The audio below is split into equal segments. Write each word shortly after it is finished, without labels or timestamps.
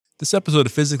This episode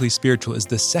of Physically Spiritual is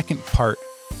the second part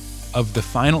of the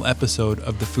final episode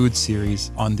of the food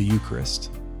series on the Eucharist.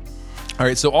 All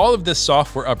right, so all of this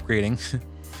software upgrading,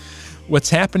 what's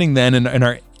happening then in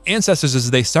our ancestors is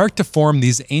they start to form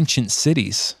these ancient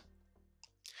cities.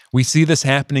 We see this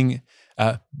happening,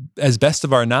 as best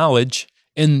of our knowledge,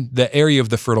 in the area of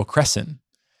the Fertile Crescent,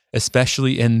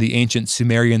 especially in the ancient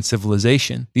Sumerian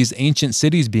civilization, these ancient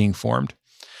cities being formed.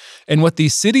 And what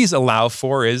these cities allow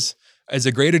for is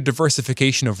a greater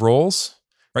diversification of roles,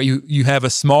 right? You have a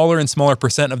smaller and smaller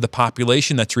percent of the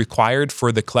population that's required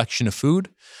for the collection of food.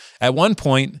 At one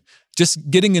point,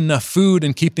 just getting enough food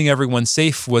and keeping everyone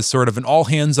safe was sort of an all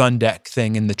hands on deck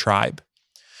thing in the tribe.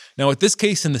 Now, with this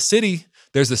case in the city,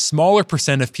 there's a smaller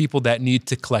percent of people that need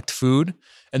to collect food,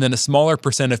 and then a smaller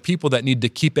percent of people that need to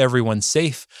keep everyone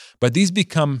safe. But these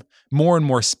become more and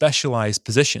more specialized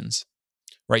positions,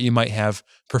 right? You might have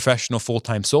professional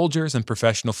full-time soldiers and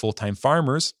professional full-time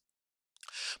farmers.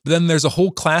 But then there's a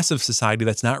whole class of society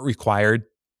that's not required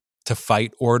to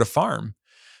fight or to farm.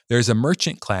 There's a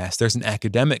merchant class, there's an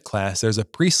academic class, there's a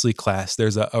priestly class,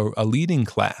 there's a leading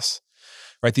class,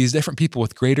 right? These different people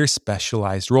with greater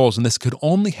specialized roles. And this could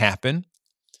only happen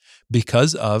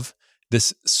because of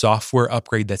this software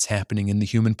upgrade that's happening in the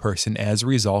human person as a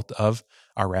result of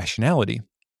our rationality.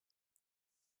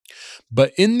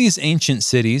 But in these ancient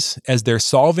cities, as they're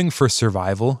solving for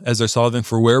survival, as they're solving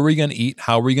for where are we going to eat,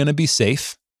 how are we going to be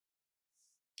safe,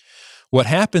 what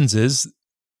happens is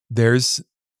there's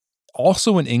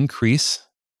also an increase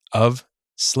of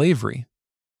slavery.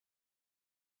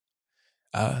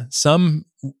 Some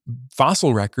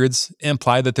fossil records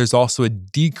imply that there's also a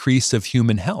decrease of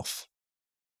human health.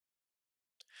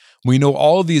 We know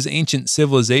all of these ancient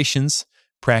civilizations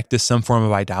practiced some form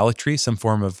of idolatry, some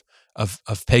form of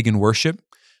pagan worship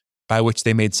by which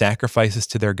they made sacrifices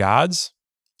to their gods.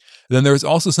 Then there was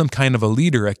also some kind of a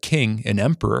leader, a king, an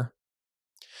emperor.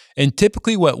 And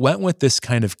typically what went with this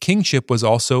kind of kingship was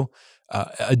also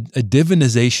a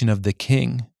divinization of the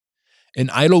king, an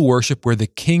idol worship where the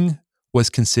king was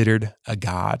considered a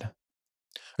god.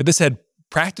 This had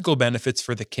practical benefits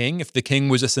for the king. If the king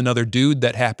was just another dude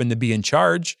that happened to be in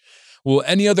charge, well,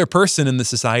 any other person in the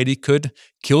society could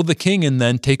kill the king and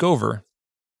then take over.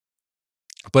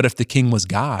 But if the king was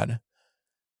God,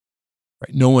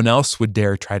 right, no one else would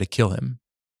dare try to kill him.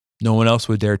 No one else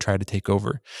would dare try to take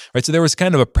over. Right? So there was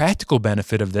kind of a practical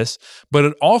benefit of this, but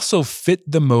it also fit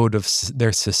the mode of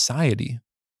their society.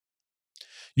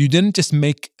 You didn't just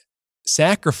make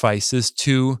sacrifices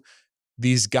to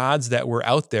these gods that were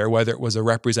out there, whether it was a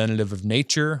representative of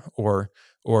nature or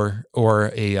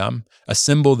a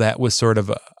symbol that was sort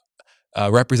of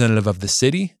a representative of the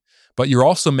city, but you're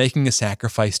also making a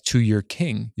sacrifice to your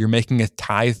king. You're making a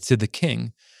tithe to the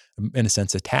king, in a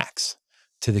sense, a tax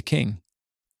to the king.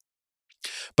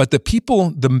 But the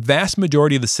people, the vast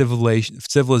majority of the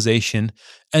civilization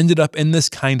ended up in this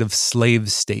kind of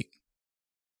slave state,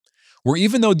 where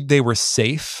even though they were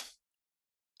safe,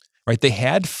 right, they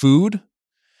had food,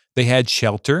 they had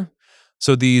shelter.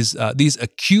 So these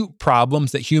acute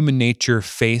problems that human nature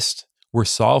faced were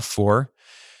solved for.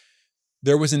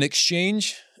 There was an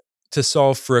exchange to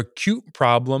solve for acute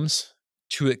problems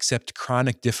to accept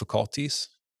chronic difficulties.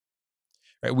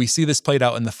 Right? We see this played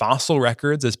out in the fossil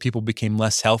records as people became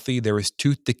less healthy. There was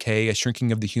tooth decay, a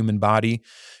shrinking of the human body,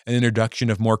 an introduction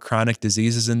of more chronic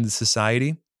diseases into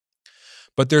society.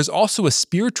 But there's also a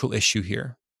spiritual issue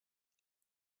here.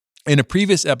 In a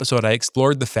previous episode, I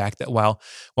explored the fact that while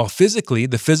physically,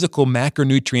 the physical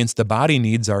macronutrients the body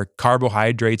needs are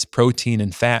carbohydrates, protein,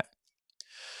 and fat,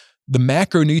 the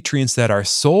macronutrients that our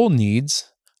soul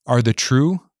needs are the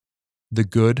true, the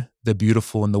good, the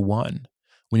beautiful, and the one.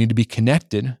 We need to be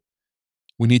connected.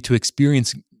 We need to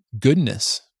experience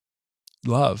goodness,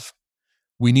 love.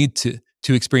 We need to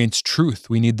experience truth.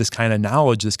 We need this kind of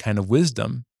knowledge, this kind of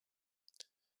wisdom.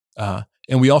 And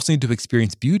we also need to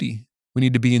experience beauty. We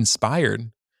need to be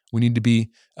inspired. We need to be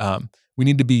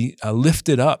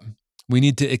lifted up. We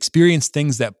need to experience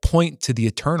things that point to the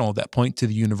eternal, that point to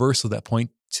the universal, that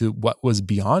point to what was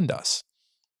beyond us.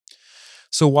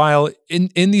 So while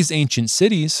in these ancient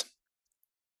cities,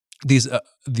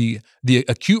 the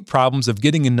acute problems of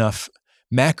getting enough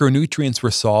macronutrients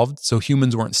were solved, so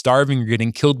humans weren't starving or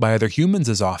getting killed by other humans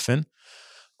as often.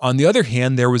 On the other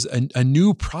hand, there was a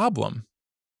new problem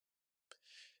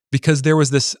because there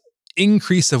was this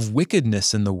increase of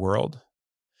wickedness in the world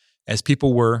as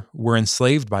people were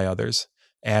enslaved by others,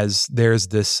 as there's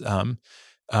this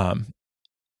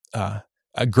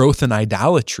a growth in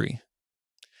idolatry,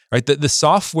 right? The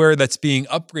software that's being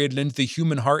upgraded into the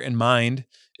human heart and mind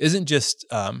isn't just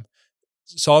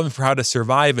solving for how to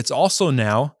survive. It's also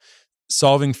now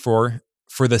solving for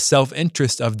the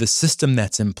self-interest of the system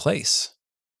that's in place.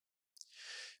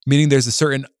 Meaning there's a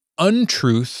certain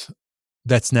untruth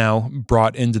that's now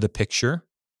brought into the picture,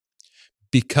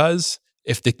 because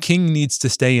if the king needs to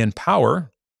stay in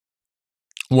power,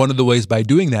 one of the ways by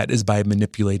doing that is by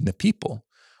manipulating the people,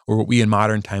 or what we in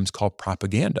modern times call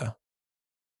propaganda.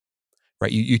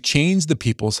 Right? You change the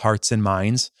people's hearts and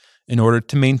minds in order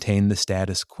to maintain the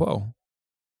status quo.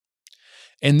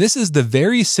 And this is the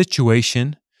very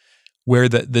situation where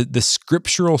the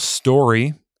scriptural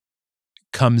story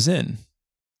comes in.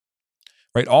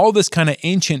 Right? All this kind of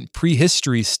ancient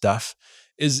prehistory stuff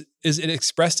is it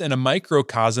expressed in a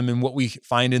microcosm in what we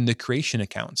find in the creation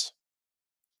accounts.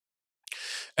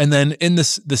 And then in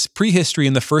this prehistory,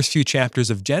 in the first few chapters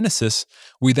of Genesis,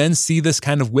 we then see this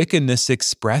kind of wickedness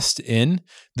expressed in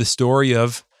the story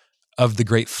of the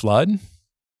great flood.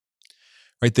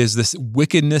 Right? There's this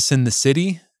wickedness in the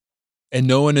city, and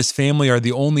Noah and his family are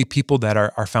the only people that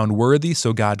are found worthy,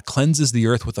 so God cleanses the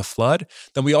earth with a flood.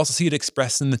 Then we also see it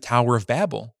expressed in the Tower of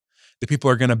Babel. The people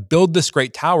are going to build this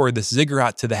great tower, this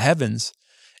ziggurat to the heavens,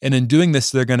 and in doing this,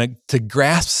 they're going to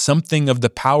grasp something of the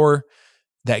power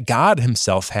that God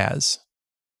himself has.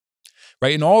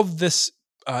 Right? And all of this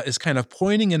is kind of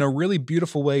pointing in a really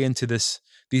beautiful way into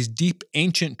these deep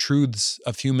ancient truths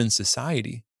of human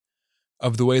society,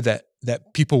 of the way that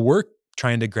people were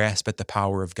trying to grasp at the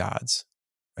power of God's,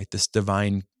 right? This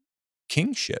divine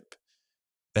kingship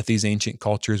that these ancient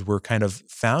cultures were kind of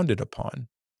founded upon.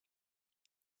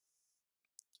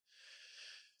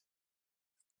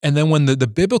 And then when the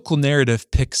biblical narrative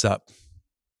picks up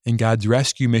in God's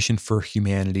rescue mission for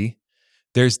humanity,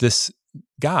 there's this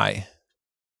guy,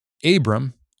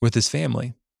 Abram, with his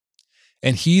family.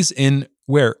 And he's in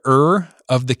where? Ur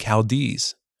of the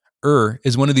Chaldees. Ur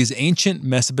is one of these ancient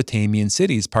Mesopotamian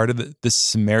cities, part of the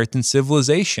Samaritan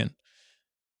civilization.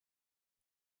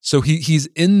 So he's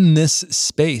in this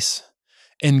space,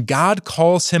 and God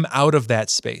calls him out of that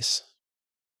space.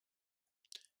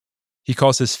 He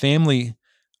calls his family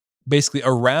basically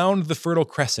around the Fertile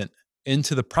Crescent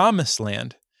into the promised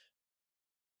land,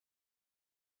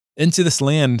 into this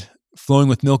land flowing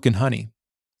with milk and honey.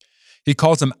 He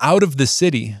calls them out of the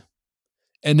city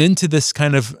and into this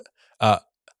kind of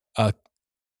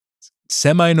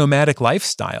semi-nomadic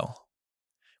lifestyle,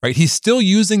 right? He's still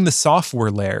using the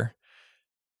software layer,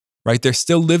 right? They're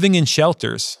still living in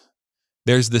shelters.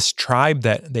 There's this tribe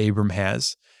that Abram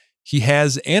has. He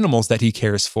has animals that he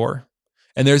cares for,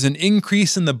 and there's an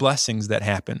increase in the blessings that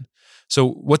happen. So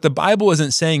what the Bible it's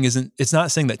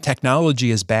not saying that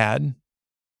technology is bad,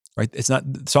 right? It's not,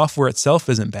 software itself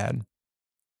isn't bad.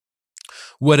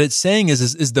 What it's saying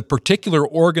is the particular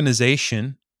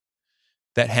organization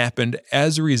that happened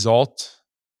as a result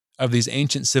of these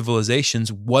ancient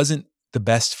civilizations wasn't the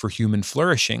best for human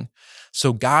flourishing.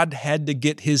 So God had to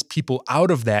get his people out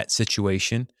of that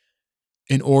situation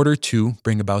in order to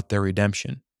bring about their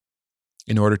redemption,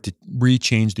 in order to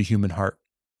rechange the human heart.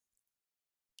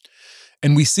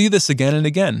 And we see this again and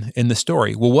again in the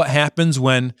story. Well, what happens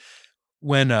when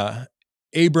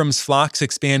Abram's flocks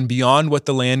expand beyond what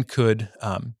the land could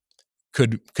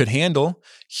handle?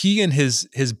 He and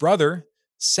his brother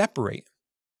separate.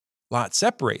 Lot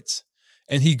separates.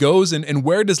 And he goes, and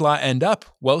where does Lot end up?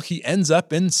 Well, he ends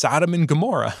up in Sodom and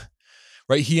Gomorrah,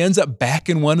 right? He ends up back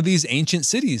in one of these ancient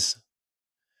cities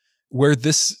where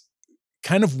this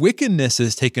kind of wickedness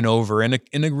is taken over in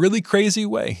a really crazy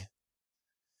way.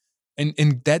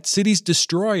 And that city's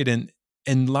destroyed,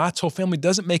 and Lot's whole family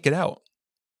doesn't make it out.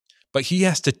 But he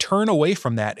has to turn away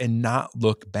from that and not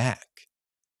look back,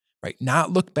 right?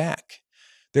 Not look back.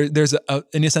 There's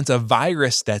in a sense, a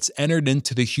virus that's entered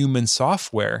into the human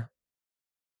software.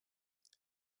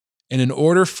 And in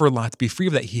order for Lot to be free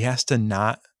of that, he has to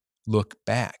not look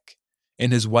back.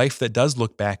 And his wife that does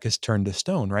look back is turned to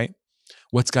stone, right?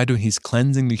 What's God doing? He's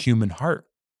cleansing the human heart.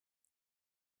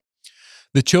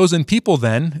 The chosen people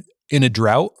then, in a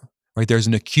drought, right? There's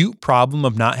an acute problem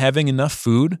of not having enough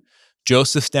food.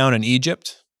 Joseph's down in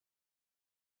Egypt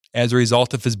as a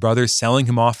result of his brothers selling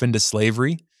him off into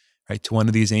slavery, right? To one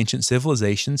of these ancient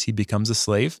civilizations. He becomes a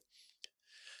slave.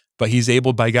 But he's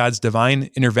able, by God's divine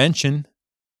intervention,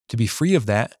 to be free of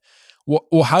that.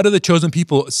 Well, how do the chosen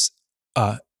people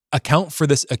account for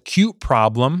this acute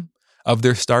problem of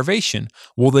their starvation?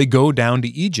 Well, they go down to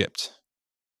Egypt.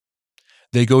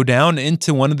 They go down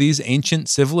into one of these ancient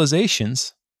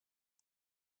civilizations.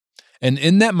 And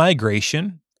in that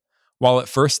migration, while at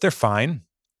first they're fine,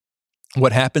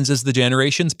 what happens as the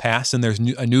generations pass and there's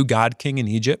a new God king in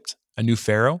Egypt, a new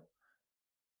Pharaoh,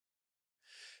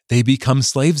 they become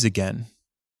slaves again.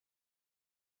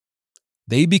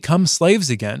 They become slaves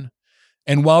again.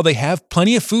 And while they have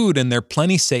plenty of food and they're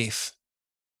plenty safe,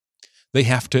 they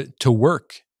have to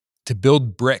work to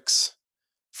build bricks.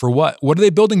 For what? What are they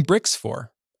building bricks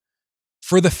for?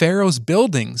 For the Pharaoh's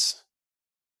buildings,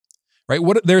 right?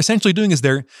 What they're essentially doing is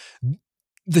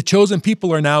the chosen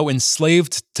people are now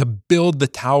enslaved to build the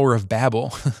Tower of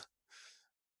Babel,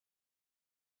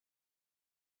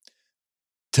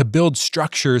 to build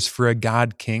structures for a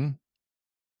God king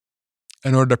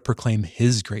in order to proclaim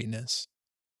his greatness,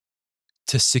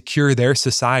 to secure their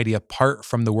society apart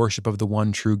from the worship of the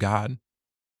one true God.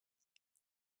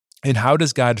 And how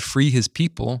does God free his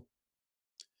people?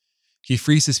 He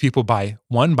frees his people by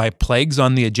plagues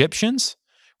on the Egyptians,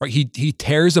 right? He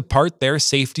tears apart their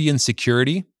safety and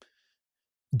security,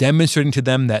 demonstrating to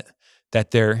them that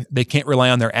they can't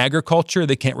rely on their agriculture,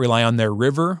 they can't rely on their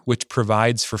river, which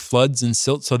provides for floods and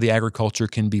silt so the agriculture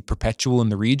can be perpetual in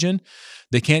the region.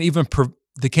 They can't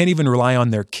even rely on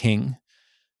their king,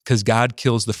 because God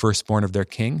kills the firstborn of their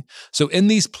king. So in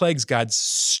these plagues, God's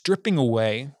stripping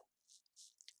away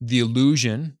the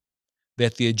illusion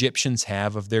that the Egyptians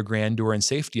have of their grandeur and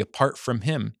safety apart from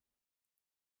him.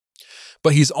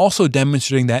 But he's also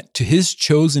demonstrating that to his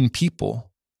chosen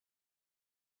people,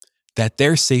 that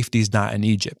their safety is not in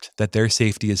Egypt, that their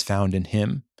safety is found in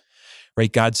him,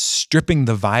 right? God's stripping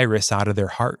the virus out of their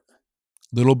heart,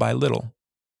 little by little,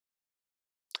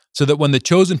 so that when the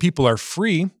chosen people are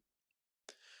free,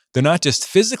 they're not just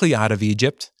physically out of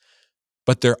Egypt,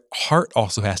 but their heart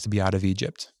also has to be out of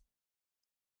Egypt.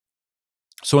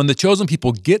 So when the chosen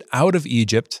people get out of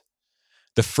Egypt,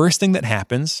 the first thing that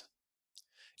happens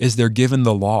is they're given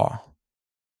the law.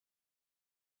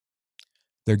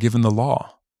 They're given the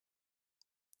law.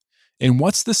 And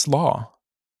what's this law?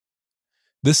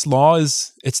 This law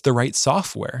it's the right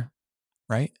software,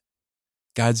 right?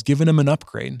 God's given them an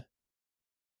upgrade.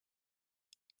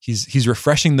 He's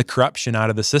refreshing the corruption out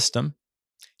of the system.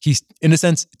 He's, in a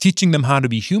sense, teaching them how to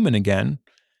be human again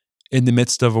in the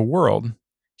midst of a world.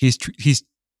 He's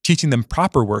teaching them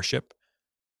proper worship,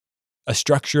 a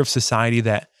structure of society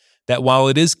that while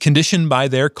it is conditioned by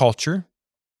their culture,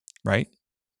 right?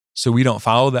 So we don't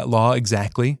follow that law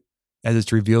exactly as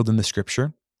it's revealed in the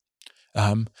scripture.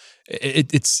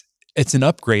 It's an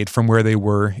upgrade from where they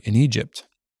were in Egypt.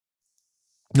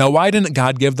 Now, why didn't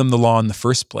God give them the law in the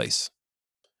first place?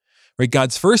 Right?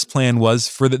 God's first plan was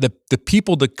for the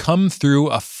people to come through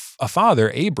a father,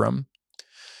 Abram.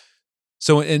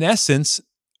 So in essence,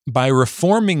 by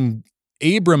reforming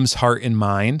Abram's heart and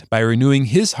mind, by renewing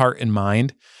his heart and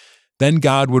mind, then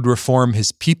God would reform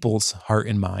his people's heart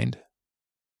and mind.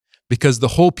 Because the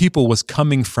whole people was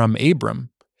coming from Abram,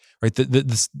 right?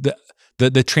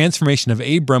 The transformation of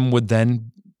Abram would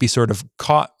then be sort of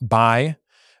caught by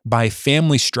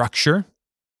family structure,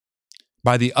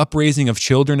 by the upraising of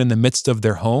children in the midst of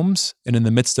their homes and in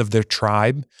the midst of their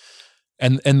tribe.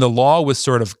 And the law was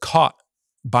sort of caught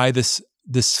by this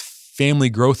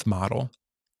family growth model.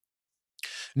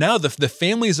 Now the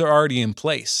families are already in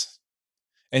place.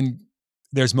 And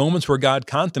there's moments where God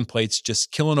contemplates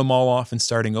just killing them all off and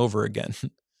starting over again.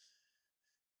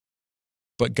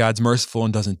 But God's merciful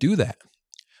and doesn't do that.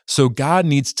 So God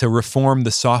needs to reform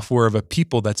the software of a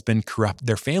people that's been corrupt.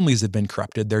 Their families have been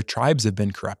corrupted. Their tribes have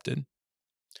been corrupted.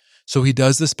 So he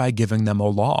does this by giving them a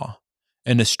law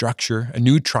and a structure, a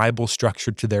new tribal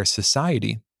structure to their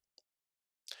society.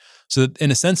 So that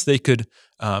in a sense, they could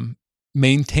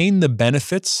maintain the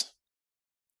benefits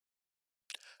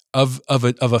of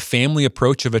a family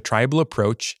approach, of a tribal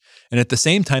approach, and at the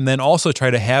same time then also try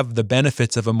to have the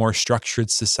benefits of a more structured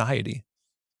society,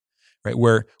 right?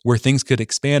 Where things could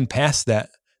expand past that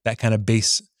kind of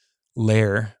base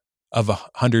layer of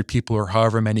 100 people or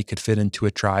however many could fit into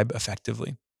a tribe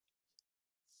effectively.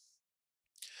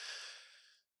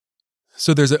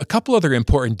 So there's a couple other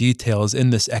important details in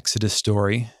this Exodus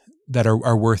story that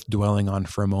are worth dwelling on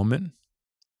for a moment.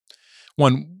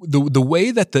 One, the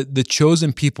way that the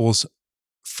chosen people's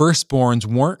firstborns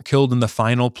weren't killed in the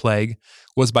final plague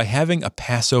was by having a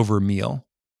Passover meal.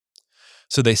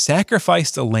 So they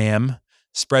sacrificed a lamb,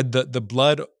 spread the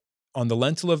blood on the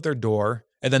lintel of their door,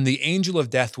 and then the angel of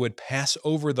death would pass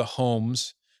over the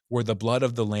homes where the blood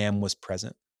of the lamb was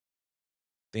present.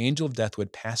 The angel of death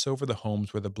would pass over the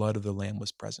homes where the blood of the lamb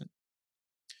was present.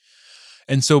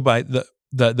 And so by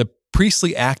the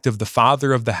priestly act of the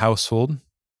father of the household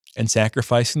and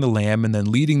sacrificing the lamb and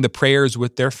then leading the prayers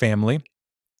with their family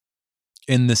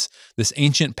in this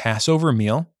ancient Passover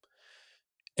meal,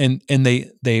 and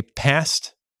they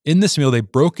passed, in this meal, they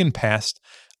broke and passed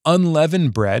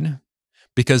unleavened bread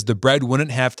because the bread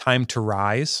wouldn't have time to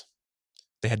rise.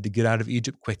 They had to get out of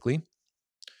Egypt quickly.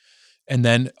 And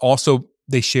then also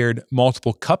they shared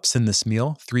multiple cups in this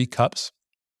meal, 3 cups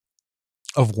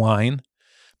of wine.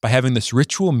 By having this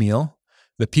ritual meal,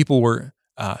 the people were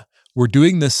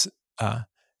doing this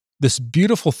this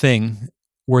beautiful thing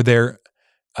where they're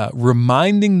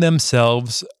reminding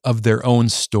themselves of their own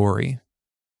story.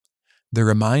 They're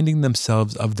reminding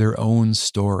themselves of their own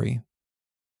story.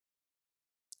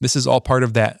 This is all part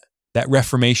of that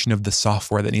reformation of the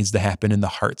software that needs to happen in the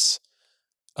hearts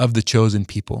of the chosen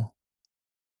people.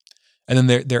 And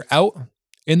then they're out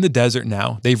in the desert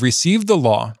now. They've received the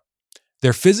law.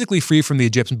 They're physically free from the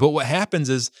Egyptians. But what happens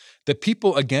is the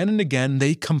people again and again,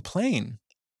 they complain.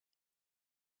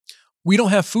 We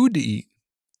don't have food to eat.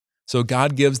 So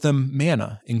God gives them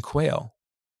manna and quail.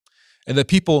 And the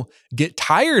people get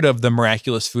tired of the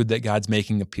miraculous food that God's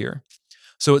making appear.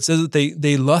 So it says that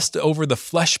they lust over the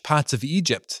flesh pots of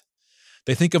Egypt.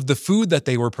 They think of the food that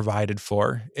they were provided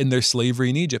for in their slavery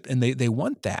in Egypt, and they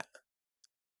want that.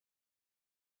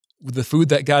 The food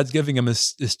that God's giving them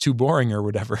is too boring or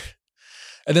whatever.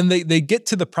 And then they get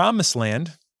to the promised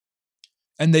land,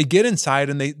 and they get inside,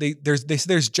 and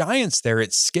there's giants there.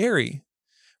 It's scary,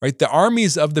 right? The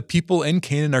armies of the people in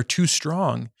Canaan are too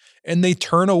strong, and they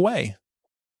turn away.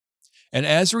 And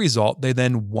as a result, they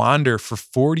then wander for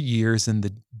 40 years in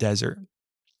the desert.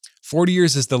 40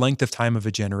 years is the length of time of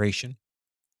a generation.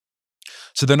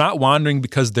 So they're not wandering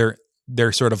because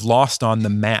they're sort of lost on the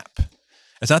map.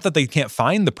 It's not that they can't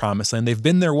find the promised land. They've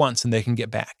been there once and they can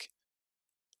get back.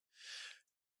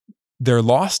 They're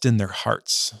lost in their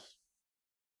hearts.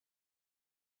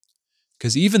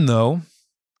 Because even though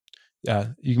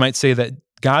you might say that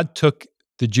God took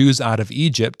the Jews out of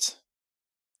Egypt,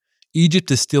 Egypt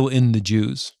is still in the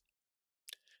Jews.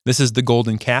 This is the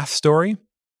golden calf story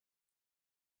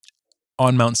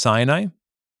on Mount Sinai.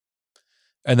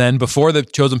 And then before the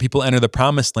chosen people enter the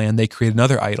promised land, they create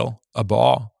another idol, a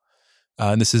Baal.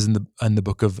 And this is in the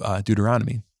book of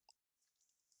Deuteronomy.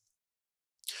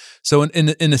 So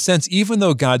in a sense, even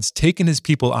though God's taken his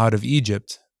people out of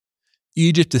Egypt,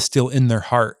 Egypt is still in their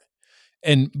heart.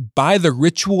 And by the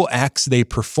ritual acts they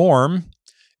perform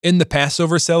in the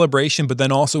Passover celebration, but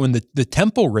then also in the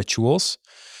temple rituals,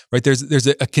 right? There's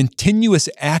a continuous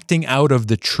acting out of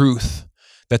the truth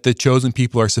that the chosen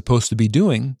people are supposed to be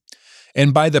doing.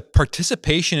 And by the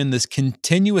participation in this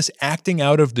continuous acting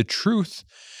out of the truth,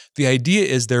 the idea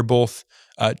is they're both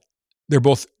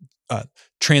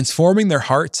transforming their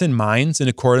hearts and minds in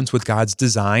accordance with God's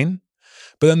design,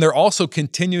 but then they're also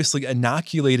continuously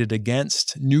inoculated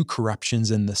against new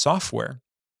corruptions in the software.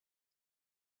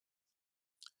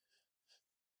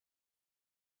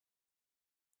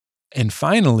 And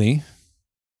finally,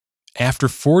 after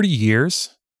 40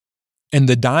 years and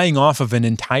the dying off of an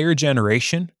entire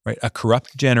generation, right, a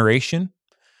corrupt generation,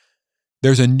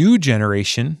 there's a new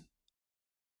generation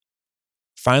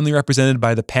finally represented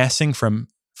by the passing from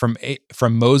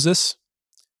Moses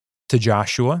to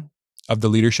Joshua of the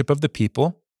leadership of the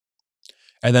people,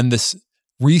 and then this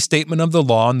restatement of the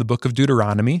law in the book of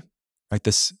Deuteronomy, right?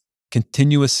 This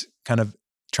continuous kind of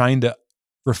trying to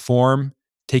reform,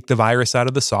 take the virus out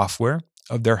of the software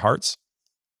of their hearts.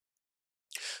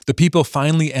 The people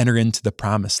finally enter into the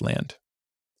promised land.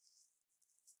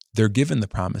 They're given the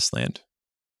promised land.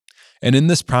 And in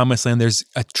this promised land, there's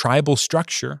a tribal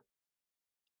structure.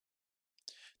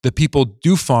 The people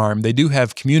do farm, they do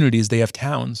have communities, they have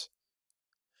towns.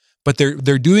 But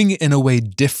they're doing it in a way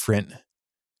different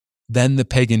than the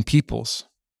pagan peoples.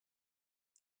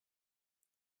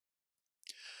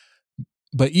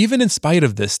 But even in spite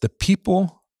of this, the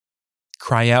people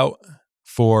cry out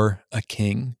for a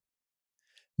king.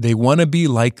 They want to be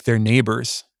like their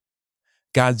neighbors.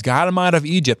 God's got them out of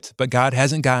Egypt, but God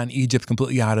hasn't gotten Egypt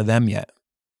completely out of them yet.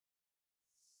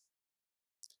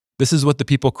 This is what the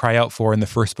people cry out for in the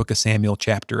first book of Samuel,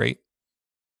 chapter 8.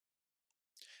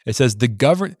 It says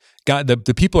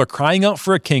the people are crying out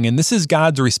for a king, and this is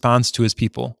God's response to his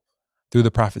people through the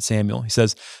prophet Samuel. He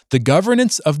says, the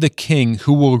governance of the king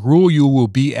who will rule you will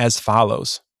be as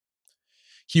follows.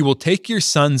 He will take your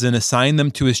sons and assign them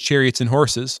to his chariots and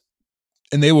horses,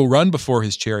 and they will run before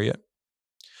his chariot.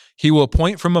 He will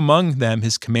appoint from among them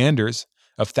his commanders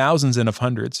of thousands and of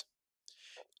hundreds.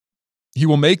 He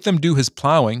will make them do his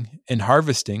plowing and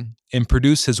harvesting and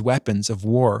produce his weapons of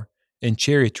war and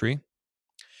chariotry.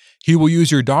 He will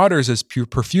use your daughters as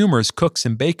perfumers, cooks,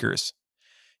 and bakers.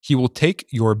 He will take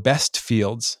your best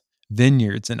fields,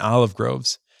 vineyards, and olive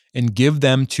groves and give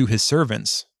them to his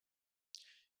servants.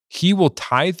 He will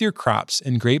tithe your crops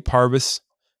and grape harvests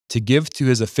to give to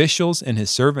his officials and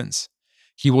his servants.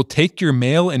 He will take your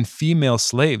male and female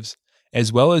slaves,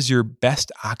 as well as your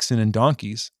best oxen and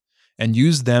donkeys, and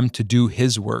use them to do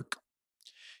his work.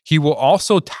 He will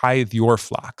also tithe your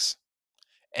flocks.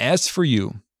 As for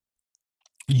you,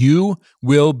 you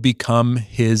will become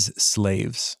his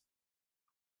slaves.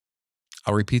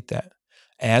 I'll repeat that.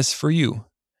 As for you,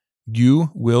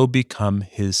 you will become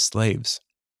his slaves.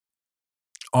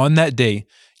 On that day,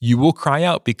 you will cry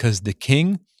out because the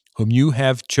king whom you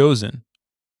have chosen,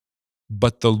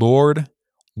 but the Lord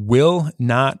will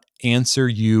not answer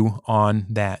you on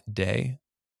that day.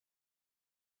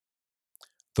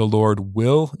 The Lord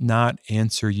will not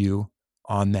answer you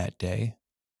on that day.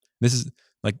 This is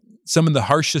like some of the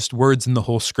harshest words in the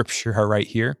whole scripture are right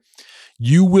here.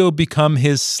 You will become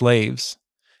his slaves,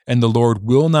 and the Lord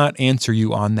will not answer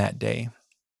you on that day.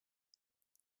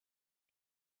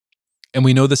 And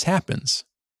we know this happens.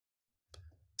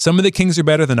 Some of the kings are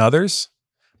better than others,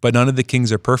 but none of the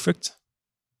kings are perfect.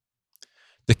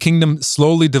 The kingdom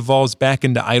slowly devolves back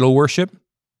into idol worship.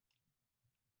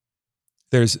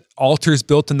 There's altars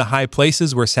built in the high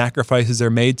places where sacrifices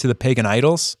are made to the pagan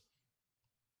idols.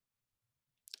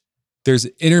 There's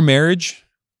intermarriage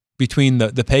between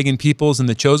the pagan peoples and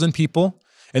the chosen people.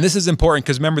 And this is important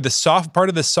because remember, the part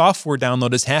of the software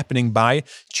download is happening by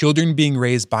children being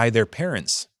raised by their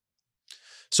parents.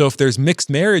 So if there's mixed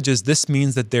marriages, this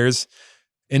means that there's,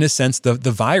 in a sense, the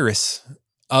virus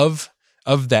of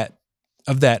that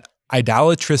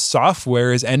idolatrous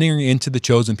software is entering into the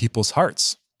chosen people's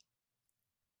hearts.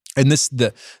 And this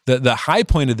the high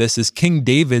point of this is King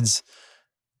David's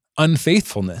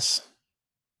unfaithfulness.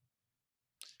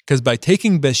 Because by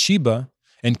taking Bathsheba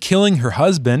and killing her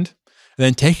husband, and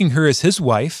then taking her as his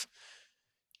wife,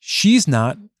 she's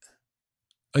not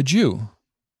a Jew.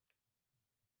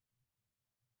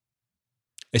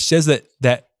 It says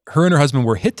that her and her husband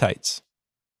were Hittites.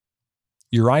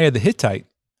 Uriah the Hittite.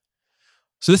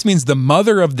 So this means the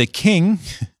mother of the king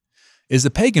is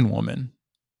a pagan woman.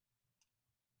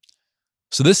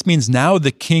 So this means now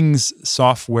the king's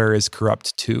software is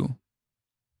corrupt too.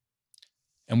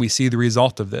 And we see the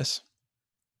result of this.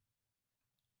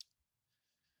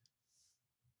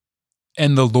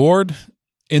 And the Lord,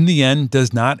 in the end,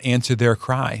 does not answer their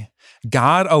cry.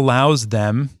 God allows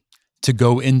them to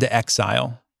go into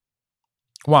exile.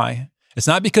 Why? It's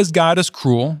not because God is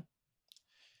cruel.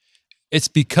 It's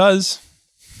because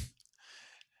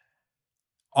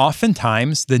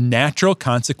oftentimes the natural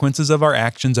consequences of our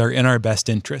actions are in our best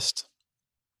interest.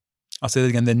 I'll say that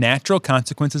again. The natural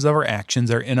consequences of our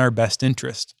actions are in our best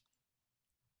interest.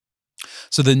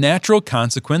 So the natural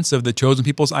consequence of the chosen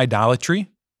people's idolatry,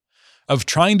 of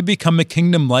trying to become a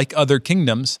kingdom like other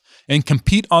kingdoms and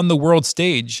compete on the world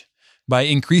stage by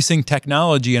increasing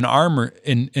technology and armor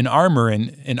and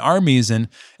armies and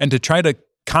to try to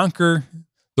conquer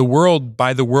the world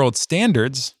by the world's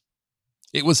standards,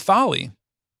 it was folly.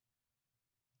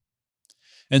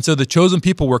 And so the chosen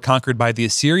people were conquered by the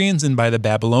Assyrians and by the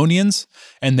Babylonians,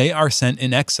 and they are sent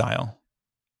in exile.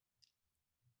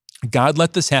 God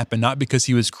let this happen not because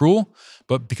he was cruel,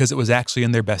 but because it was actually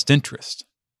in their best interest.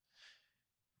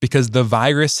 Because the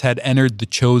virus had entered the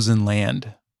chosen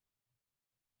land.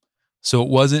 So it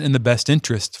wasn't in the best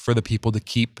interest for the people to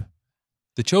keep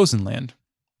the chosen land.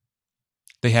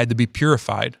 They had to be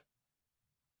purified.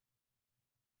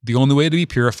 The only way to be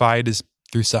purified is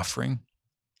through suffering.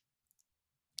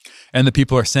 And the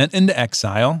people are sent into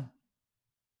exile.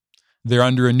 They're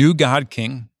under a new God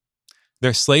king.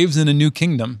 They're slaves in a new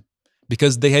kingdom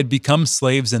because they had become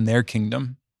slaves in their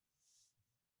kingdom.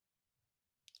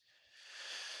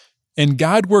 And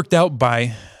God worked out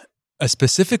by a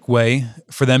specific way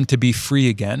for them to be free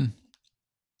again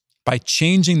by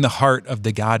changing the heart of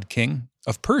the God king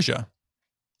of Persia.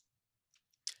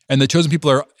 And the chosen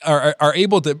people are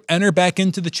able to enter back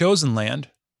into the chosen land.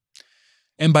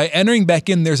 And by entering back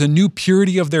in, there's a new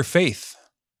purity of their faith.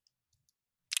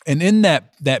 And in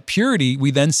that purity,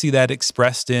 we then see that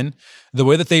expressed in the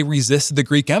way that they resisted the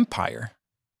Greek Empire.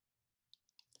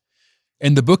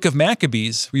 In the book of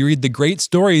Maccabees, we read the great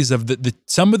stories of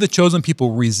some of the chosen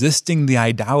people resisting the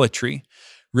idolatry,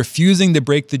 refusing to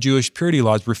break the Jewish purity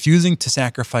laws, refusing to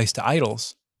sacrifice to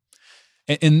idols.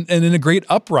 And in a great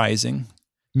uprising,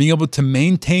 being able to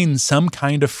maintain some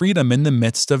kind of freedom in the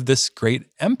midst of this great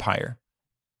empire.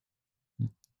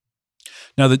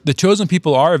 Now, the chosen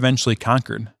people are eventually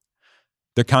conquered.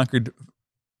 They're conquered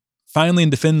finally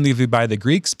and definitively by the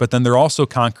Greeks, but then they're also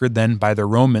conquered then by the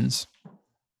Romans.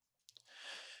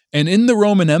 And in the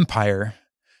Roman Empire,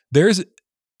 there's,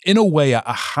 in a way, a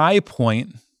high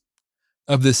point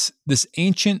of this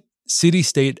ancient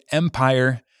city-state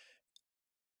empire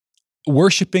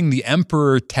worshiping the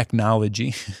emperor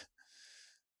technology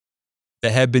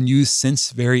that had been used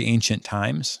since very ancient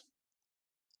times.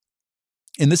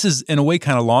 And this is, in a way,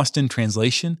 kind of lost in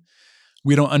translation.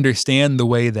 We don't understand the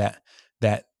way that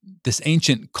this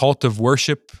ancient cult of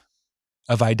worship,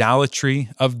 of idolatry,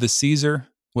 of the Caesar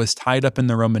was tied up in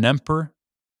the Roman emperor.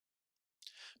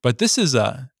 But this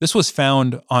was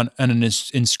found on an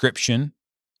inscription.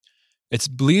 It's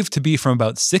believed to be from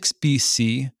about 6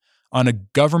 BC on a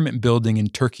government building in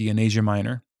Turkey in Asia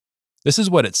Minor. This is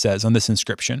what it says on this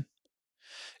inscription.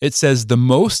 It says, "The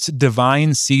most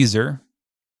divine Caesar,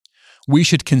 we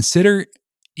should consider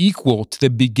equal to the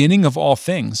beginning of all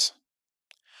things.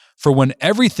 For when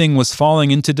everything was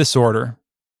falling into disorder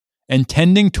and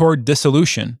tending toward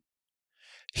dissolution,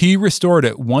 he restored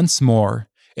it once more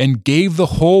and gave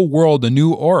the whole world a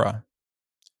new aura.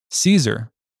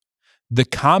 Caesar, the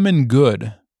common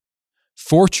good,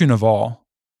 fortune of all,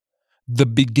 the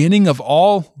beginning of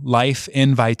all life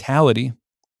and vitality.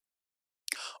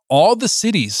 All the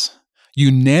cities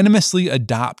unanimously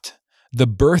adopt the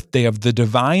birthday of the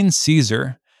divine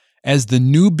Caesar as the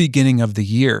new beginning of the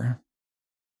year.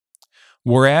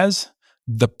 Whereas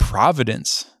the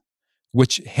providence,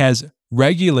 which has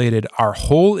regulated our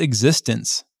whole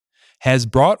existence, has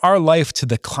brought our life to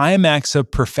the climax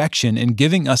of perfection in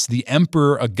giving us the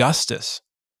Emperor Augustus,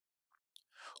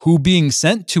 who, being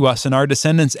sent to us and our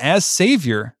descendants as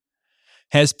Savior,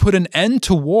 has put an end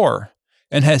to war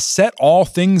and has set all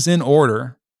things in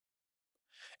order.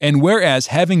 And whereas,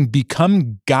 having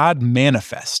become God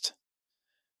manifest,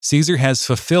 Caesar has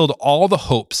fulfilled all the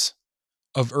hopes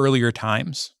of earlier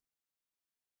times."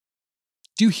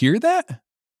 Do you hear that?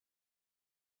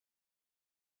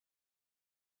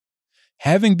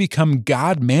 Having become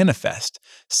God manifest,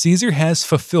 Caesar has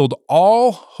fulfilled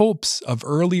all hopes of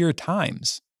earlier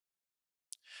times.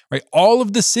 Right? All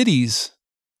of the cities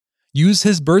use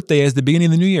his birthday as the beginning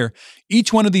of the new year.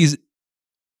 Each one of these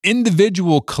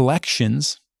individual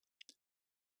collections,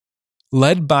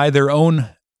 led by their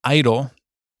own idol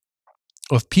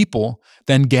of people,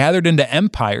 then gathered into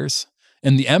empires,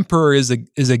 and the emperor is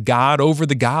a god over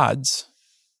the gods.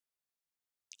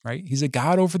 Right? He's a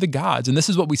god over the gods. And this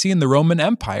is what we see in the Roman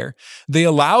Empire. They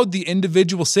allowed the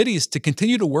individual cities to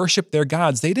continue to worship their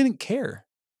gods. They didn't care,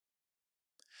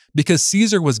 because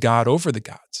Caesar was God over the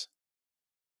gods.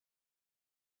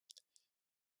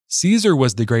 Caesar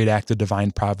was the great act of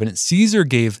divine providence. Caesar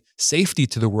gave safety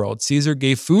to the world. Caesar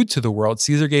gave food to the world.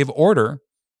 Caesar gave order.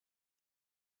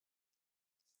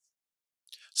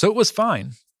 So it was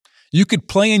fine. You could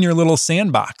play in your little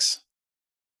sandbox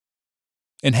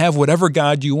and have whatever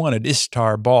god you wanted,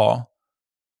 Ishtar, Baal,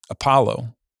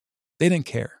 Apollo. They didn't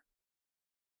care,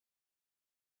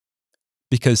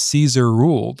 because Caesar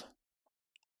ruled.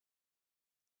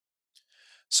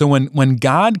 So when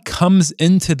God comes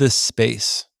into this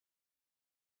space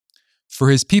for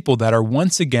his people that are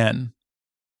once again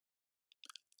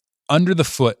under the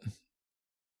foot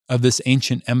of this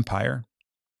ancient empire,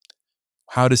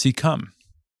 how does he come?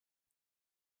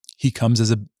 He comes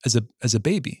as a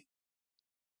baby,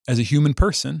 as a human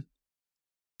person,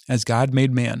 as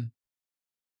God-made man.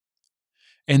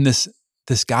 And this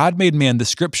God-made man, the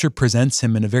scripture presents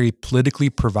him in a very politically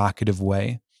provocative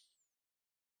way.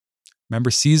 Remember,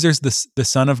 Caesar's the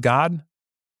son of God.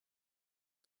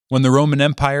 When the Roman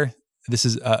Empire, this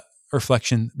is a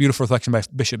reflection, beautiful reflection by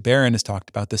Bishop Barron has talked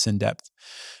about this in depth.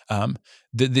 The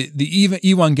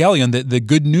evangelion, the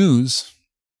good news,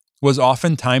 was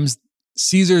oftentimes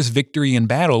Caesar's victory in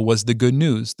battle was the good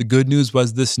news. The good news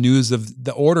was this news of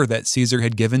the order that Caesar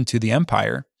had given to the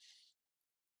empire.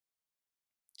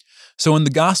 So when the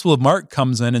Gospel of Mark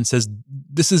comes in and says,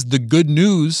 this is the good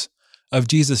news of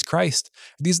Jesus Christ,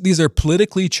 these are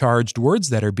politically charged words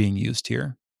that are being used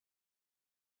here.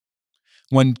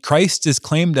 When Christ is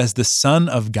claimed as the Son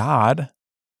of God,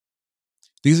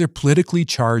 these are politically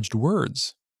charged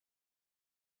words.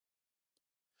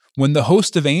 When the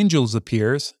host of angels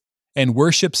appears and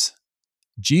worships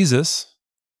Jesus,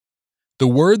 the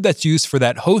word that's used for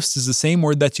that host is the same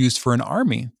word that's used for an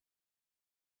army.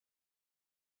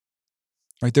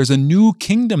 Right? There's a new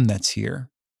kingdom that's here.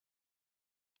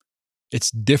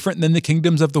 It's different than the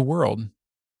kingdoms of the world.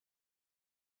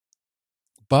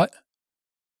 But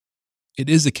it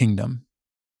is a kingdom.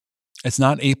 It's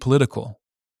not apolitical.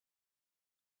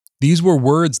 These were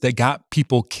words that got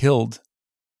people killed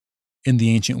in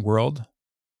the ancient world.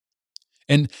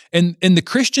 And the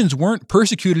Christians weren't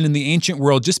persecuted in the ancient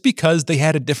world just because they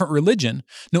had a different religion.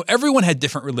 No, everyone had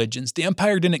different religions. The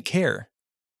empire didn't care.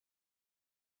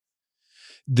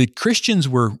 The Christians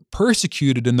were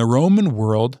persecuted in the Roman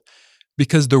world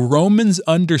because the Romans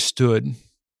understood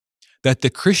that the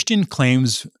Christian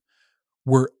claims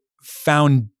were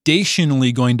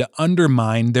foundationally going to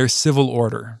undermine their civil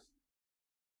order.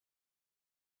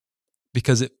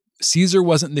 Because Caesar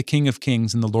wasn't the King of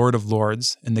Kings and the Lord of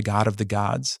Lords and the God of the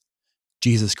gods.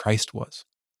 Jesus Christ was.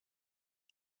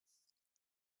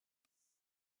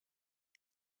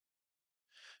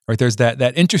 Right? There's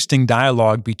that interesting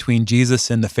dialogue between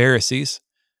Jesus and the Pharisees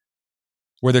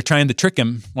where they're trying to trick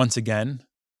him once again.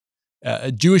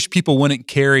 Jewish people wouldn't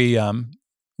carry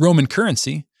Roman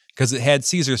currency because it had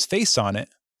Caesar's face on it,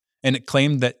 and it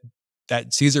claimed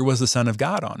that Caesar was the Son of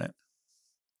God on it.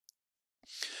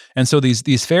 And so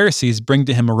these Pharisees bring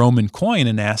to him a Roman coin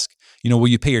and ask, will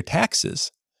you pay your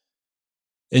taxes?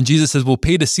 And Jesus says, well,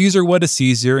 pay to Caesar what is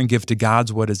Caesar and give to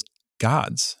God's what is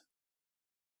God's.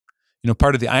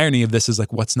 Part of the irony of this is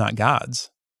like, what's not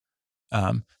God's?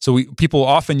 So people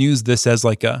often use this as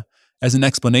as an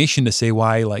explanation to say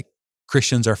why like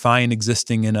Christians are fine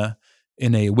existing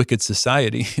in a wicked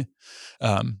society.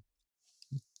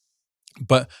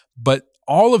 But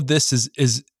all of this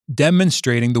is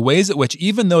demonstrating the ways at which,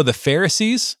 even though the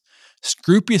Pharisees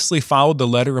scrupulously followed the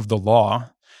letter of the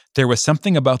law, there was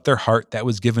something about their heart that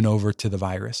was given over to the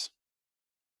virus.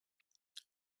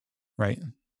 Right?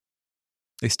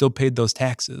 They still paid those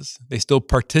taxes. They still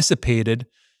participated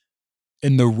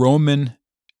in the Roman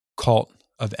cult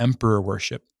of emperor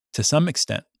worship to some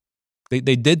extent. They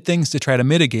did things to try to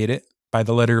mitigate it by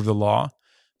the letter of the law,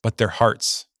 but their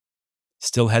hearts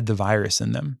still had the virus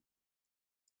in them.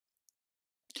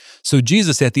 So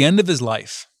Jesus, at the end of his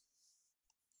life,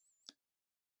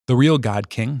 the real God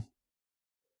King,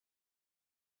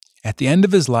 at the end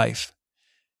of his life,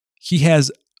 he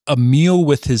has a meal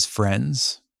with his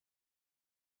friends,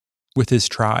 with his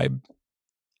tribe,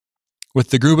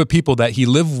 with the group of people that he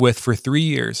lived with for 3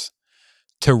 years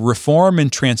to reform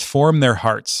and transform their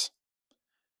hearts.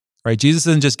 Right? Jesus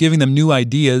isn't just giving them new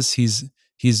ideas. He's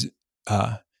getting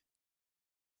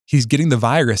the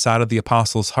virus out of the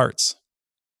apostles' hearts.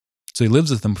 So he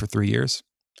lives with them for 3 years.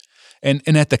 And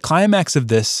at the climax of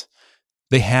this,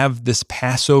 they have this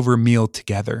Passover meal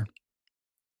together.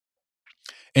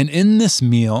 And in this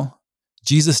meal,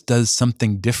 Jesus does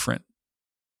something different.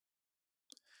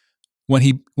 When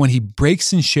he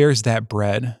breaks and shares that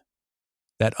bread,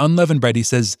 that unleavened bread, he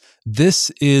says,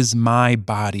 "This is my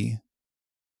body."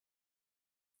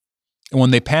 And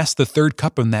when they pass the third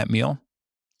cup in that meal,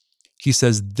 he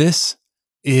says, "This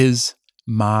is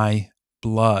my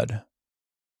blood,"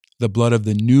 the blood of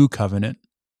the new covenant.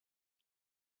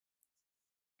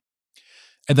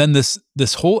 And then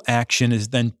this whole action is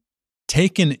then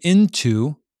taken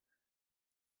into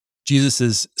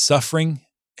Jesus' suffering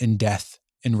and death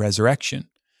and resurrection.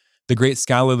 The great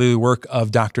scholarly work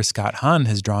of Dr. Scott Hahn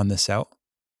has drawn this out,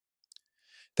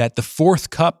 that the fourth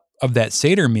cup of that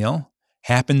Seder meal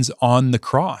happens on the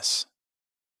cross.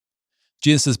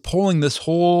 Jesus is pulling this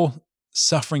whole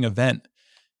suffering event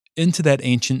into that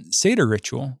ancient Seder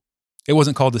ritual. It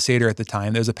wasn't called the Seder at the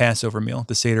time. There was a Passover meal.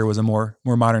 The Seder was a more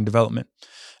modern development.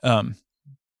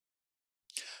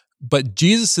 But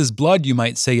Jesus' blood, you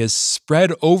might say, is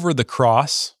spread over the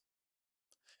cross,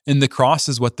 and the cross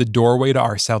is what the doorway to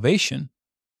our salvation.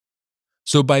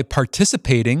 So by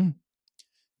participating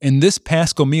in this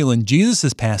Paschal meal, in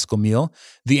Jesus' Paschal meal,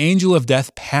 the angel of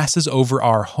death passes over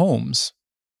our homes.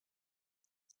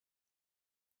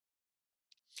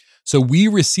 So we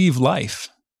receive life.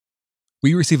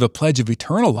 We receive a pledge of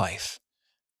eternal life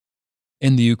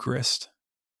in the Eucharist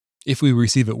if we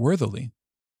receive it worthily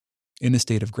in a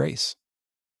state of grace.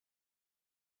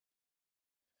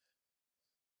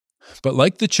 But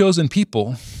like the chosen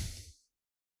people,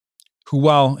 who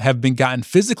while have been gotten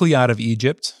physically out of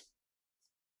Egypt,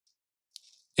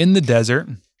 in the desert,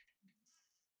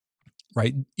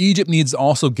 right? Egypt needs to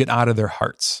also get out of their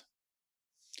hearts.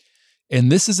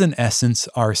 And this is in essence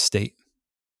our state.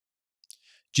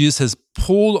 Jesus has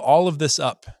pulled all of this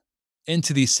up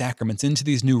into these sacraments, into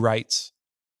these new rites.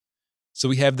 So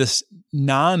we have this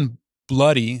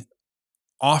non-bloody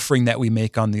offering that we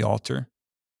make on the altar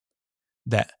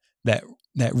that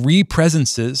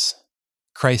represences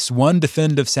Christ's one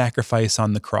definitive sacrifice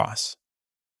on the cross.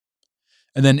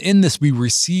 And then in this, we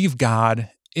receive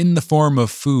God in the form of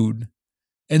food,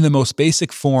 in the most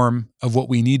basic form of what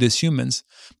we need as humans,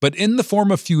 but in the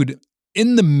form of food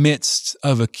in the midst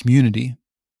of a community,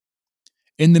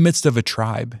 in the midst of a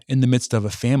tribe, in the midst of a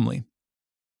family.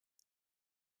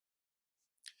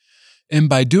 And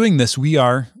by doing this, we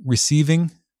are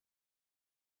receiving,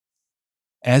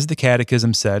 as the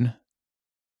Catechism said,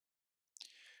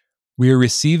 we are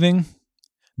receiving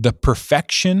the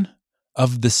perfection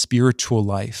of the spiritual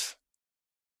life.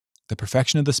 The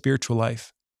perfection of the spiritual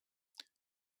life.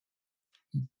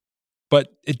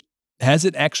 But has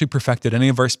it actually perfected any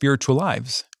of our spiritual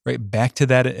lives? Right? Back to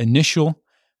that initial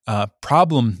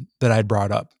problem that I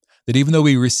brought up, that even though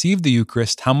we receive the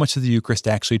Eucharist, how much of the Eucharist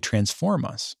actually transform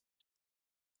us?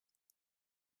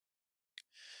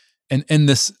 And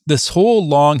this whole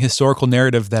long historical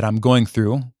narrative that I'm going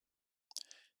through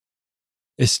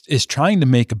is trying to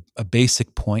make a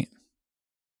basic point,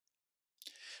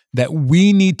 that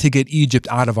we need to get Egypt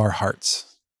out of our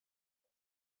hearts.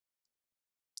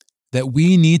 That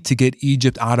we need to get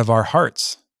Egypt out of our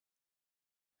hearts.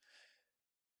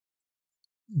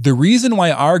 The reason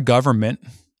why our government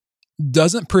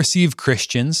doesn't perceive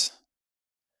Christians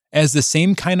as the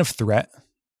same kind of threat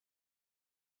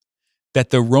that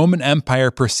the Roman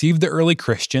Empire perceived the early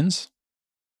Christians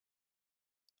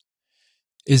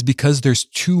is because there's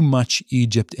too much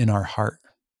Egypt in our heart.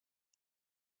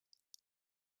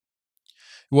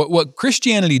 What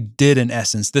Christianity did, in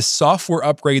essence, this software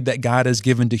upgrade that God has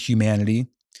given to humanity,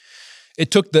 it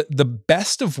took the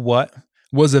best of what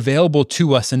was available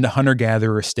to us in the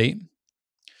hunter-gatherer state,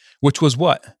 which was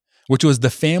what? Which was the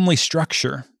family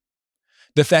structure.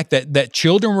 The fact that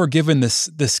children were given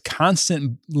this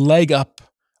constant leg up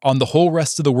on the whole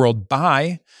rest of the world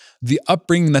by the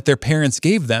upbringing that their parents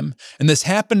gave them. And this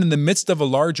happened in the midst of a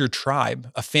larger tribe,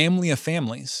 a family of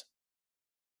families,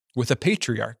 with a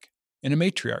patriarch and a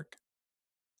matriarch.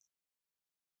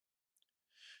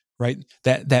 Right?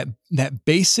 That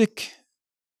basic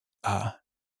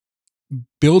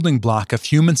building block of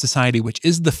human society, which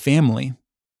is the family,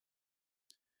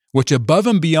 which above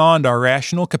and beyond our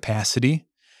rational capacity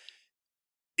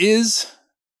is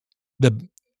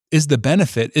the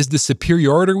benefit, is the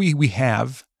superiority we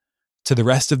have to the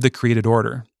rest of the created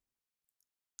order.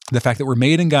 The fact that we're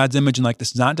made in God's image and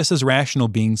likeness, not just as rational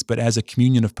beings, but as a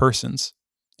communion of persons,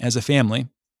 as a family.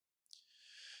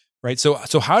 Right? So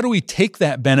how do we take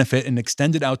that benefit and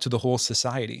extend it out to the whole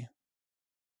society?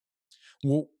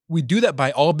 Well, we do that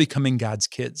by all becoming God's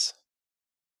kids.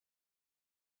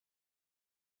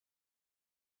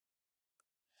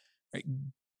 Right?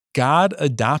 God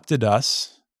adopted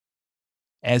us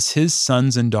as his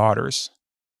sons and daughters.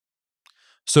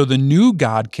 So the new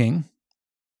God King,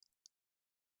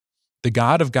 the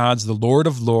God of gods, the Lord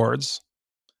of lords,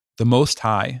 the Most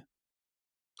High,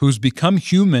 who's become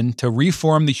human to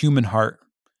reform the human heart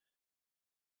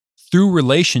through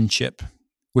relationship,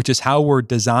 which is how we're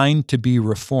designed to be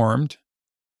reformed,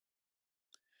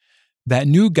 that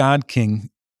new God King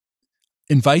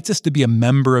invites us to be a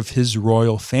member of his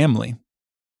royal family.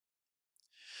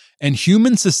 And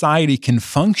human society can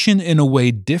function in a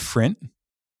way different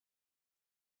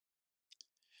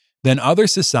than other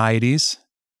societies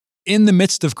in the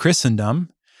midst of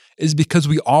Christendom is because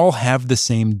we all have the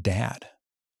same dad.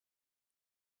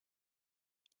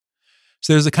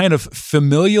 So there's a kind of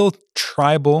familial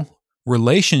tribal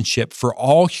relationship for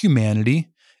all humanity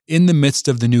in the midst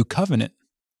of the new covenant.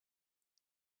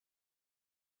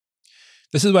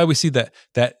 This is why we see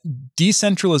that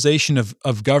decentralization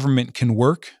of government can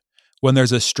work when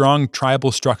there's a strong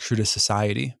tribal structure to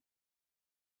society.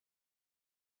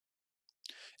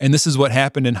 And this is what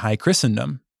happened in high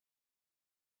Christendom.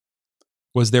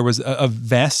 There was a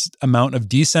vast amount of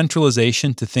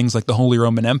decentralization to things like the Holy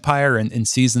Roman Empire and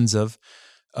seasons of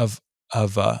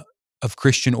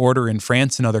Christian order in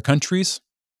France and other countries,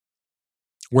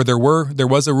 where there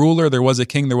was a ruler, there was a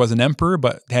king, there was an emperor,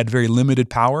 but had very limited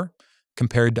power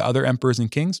compared to other emperors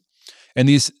and kings. And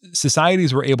these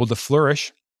societies were able to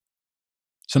flourish,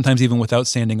 sometimes even without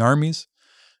standing armies.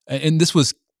 And this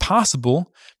was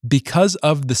possible because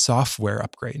of the software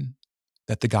upgrade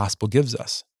that the gospel gives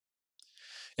us.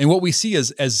 And what we see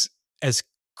is as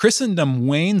Christendom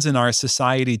wanes in our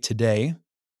society today,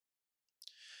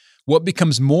 what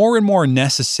becomes more and more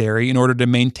necessary in order to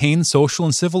maintain social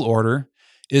and civil order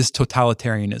is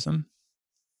totalitarianism.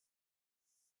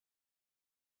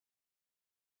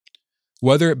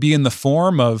 Whether it be in the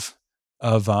form of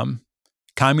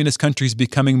communist countries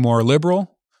becoming more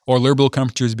liberal or liberal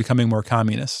countries becoming more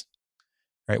communist,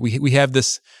 right? We have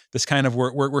this kind of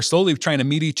we're slowly trying to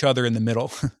meet each other in the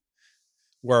middle,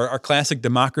 where our classic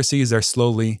democracies are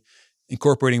slowly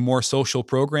incorporating more social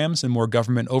programs and more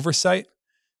government oversight,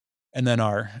 and then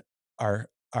our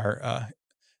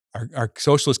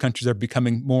socialist countries are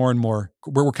becoming more and more.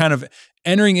 We're kind of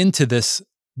entering into this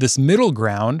middle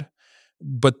ground.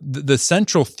 But the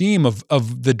central theme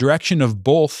of the direction of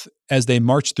both as they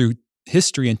march through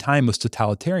history and time was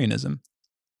totalitarianism.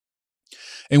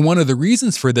 And one of the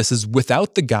reasons for this is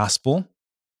without the gospel,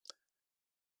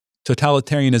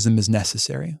 totalitarianism is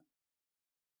necessary.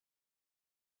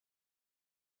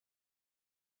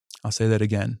 I'll say that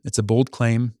again. It's a bold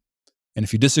claim. And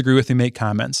if you disagree with me, make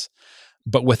comments.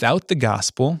 But without the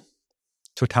gospel,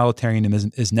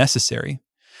 totalitarianism is necessary.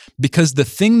 Because the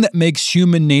thing that makes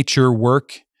human nature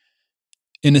work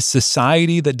in a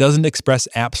society that doesn't express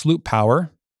absolute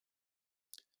power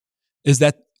is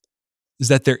that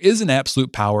there is an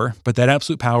absolute power, but that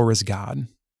absolute power is God.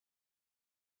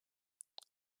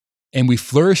 And we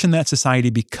flourish in that society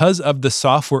because of the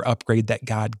software upgrade that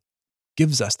God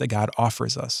gives us, that God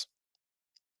offers us.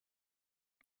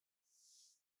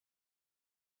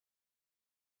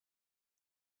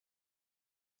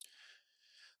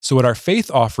 So what our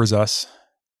faith offers us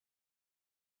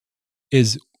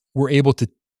is we're able to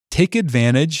take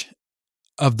advantage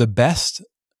of the best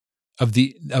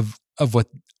of what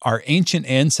our ancient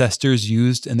ancestors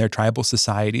used in their tribal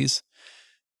societies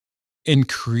and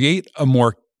create a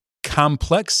more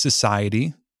complex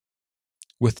society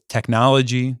with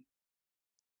technology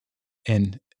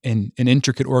and an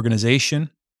intricate organization.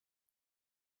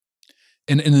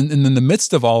 And in the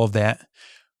midst of all of that,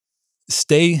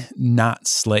 stay not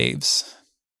slaves.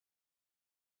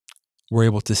 We're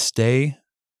able to stay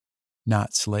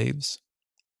not slaves.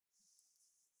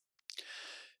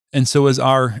 And so as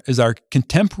our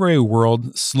contemporary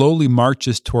world slowly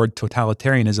marches toward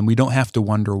totalitarianism, we don't have to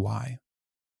wonder why.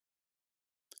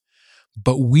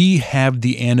 But we have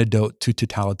the antidote to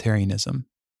totalitarianism,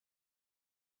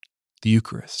 the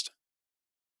Eucharist.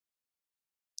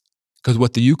 Because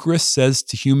what the Eucharist says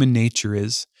to human nature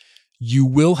is, you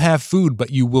will have food, but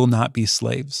you will not be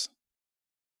slaves.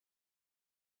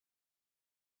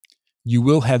 You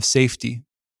will have safety,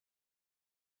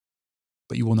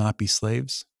 but you will not be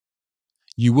slaves.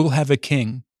 You will have a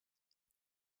king,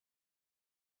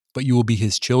 but you will be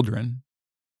his children.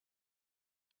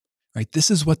 Right?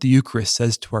 This is what the Eucharist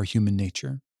says to our human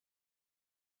nature.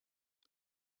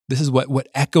 This is what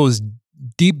echoes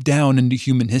deep down into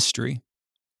human history.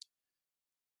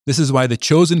 This is why the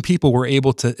chosen people were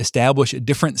able to establish a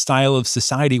different style of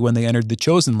society when they entered the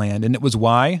chosen land. And it was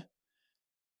why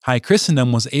High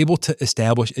Christendom was able to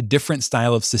establish a different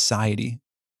style of society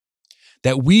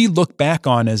that we look back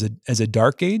on as a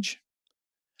dark age.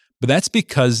 But that's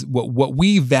because what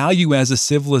we value as a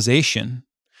civilization,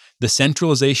 the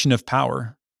centralization of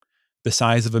power, the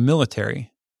size of a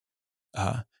military,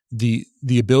 the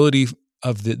ability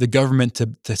of the government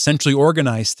to centrally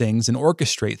organize things and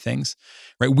orchestrate things,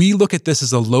 right? We look at this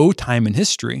as a low time in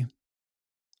history.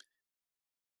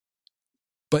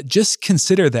 But just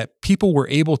consider that people were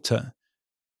able to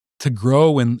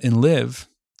grow and live,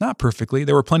 not perfectly.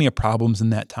 There were plenty of problems in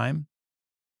that time.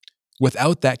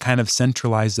 Without that kind of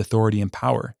centralized authority and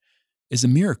power is a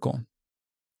miracle.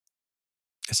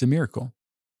 It's a miracle.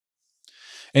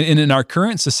 And in our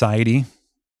current society,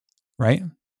 right,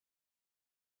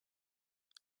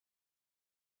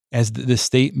 as the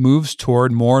state moves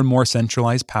toward more and more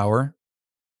centralized power,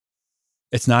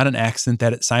 it's not an accident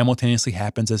that it simultaneously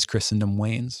happens as Christendom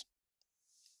wanes.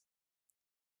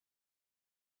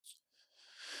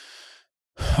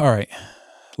 All right,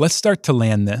 let's start to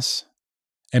land this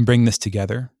and bring this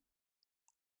together.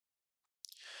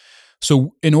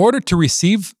 So in order to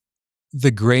receive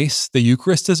the grace the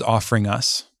Eucharist is offering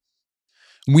us,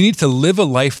 we need to live a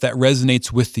life that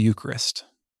resonates with the Eucharist.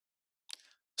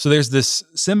 So there's this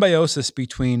symbiosis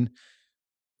between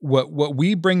what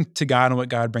we bring to God and what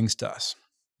God brings to us.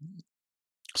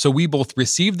 So we both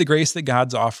receive the grace that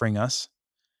God's offering us.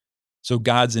 So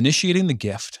God's initiating the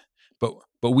gift, but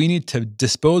we need to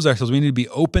dispose ourselves. We need to be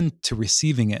open to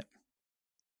receiving it.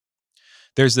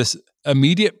 There's this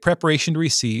immediate preparation to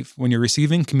receive. When you're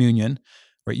receiving communion,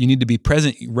 right, you need to be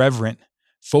present, reverent,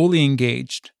 fully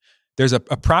engaged. There's a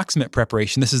approximate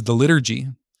preparation. This is the liturgy.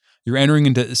 You're entering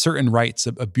into certain rites,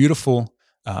 a beautiful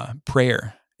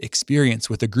prayer experience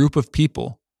with a group of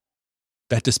people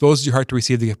that disposes your heart to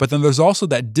receive the gift. But then there's also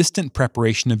that distant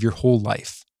preparation of your whole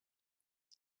life.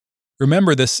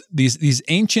 Remember these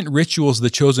ancient rituals the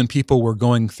chosen people were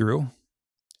going through.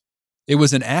 It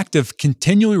was an act of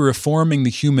continually reforming the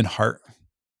human heart,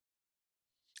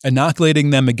 inoculating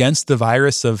them against the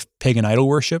virus of pagan idol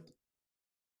worship,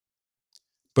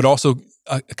 but also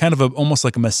a kind of almost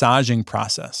like a massaging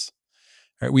process.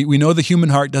 Right? We know the human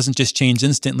heart doesn't just change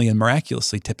instantly and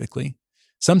miraculously typically.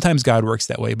 Sometimes God works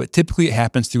that way, but typically it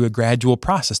happens through a gradual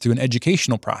process, through an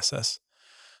educational process,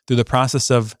 through the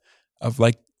process of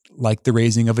like the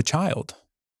raising of a child.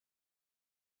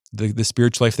 The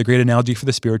spiritual life, the great analogy for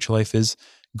the spiritual life is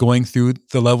going through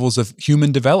the levels of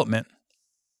human development.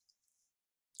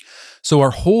 So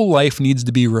our whole life needs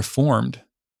to be reformed.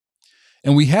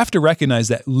 And we have to recognize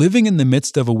that living in the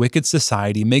midst of a wicked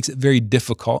society makes it very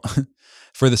difficult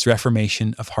for this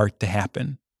reformation of heart to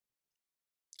happen.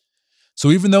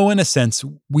 So even though in a sense,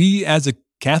 we as a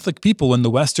Catholic people in the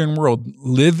Western world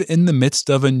live in the midst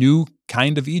of a new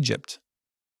kind of Egypt,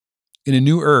 in a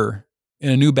new Ur, in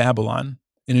a new Babylon,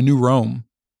 in a new Rome,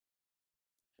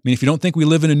 mean, if you don't think we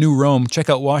live in a new Rome, check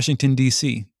out Washington,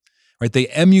 D.C., right? They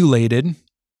emulated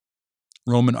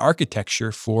Roman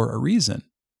architecture for a reason.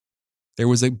 There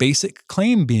was a basic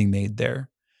claim being made there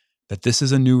that this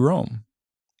is a new Rome,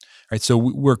 right? So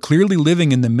we're clearly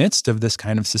living in the midst of this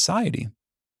kind of society.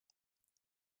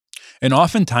 And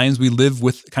oftentimes we live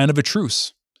with kind of a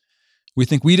truce. We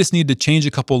think we just need to change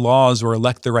a couple laws or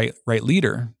elect the right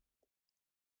leader,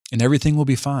 and everything will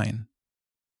be fine.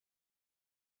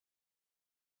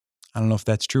 I don't know if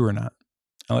that's true or not.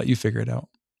 I'll let you figure it out.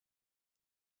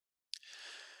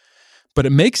 But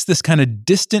it makes this kind of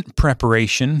distant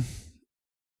preparation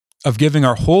of giving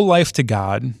our whole life to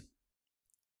God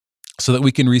so that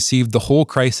we can receive the whole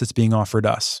Christ that's being offered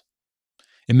us.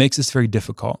 It makes this very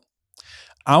difficult.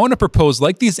 I want to propose,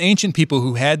 like these ancient people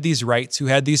who had these rites, who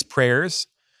had these prayers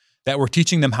that were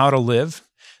teaching them how to live,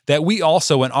 that we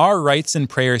also, in our rites and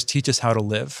prayers, teach us how to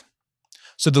live.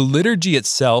 So the liturgy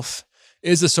itself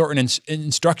is a sort of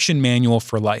instruction manual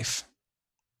for life.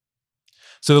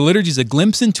 So the liturgy is a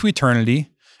glimpse into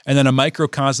eternity and then a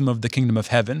microcosm of the kingdom of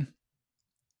heaven.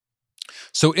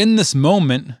 So in this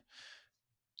moment,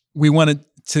 we wanted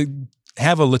to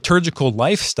have a liturgical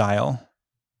lifestyle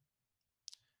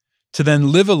to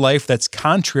then live a life that's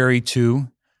contrary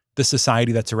to the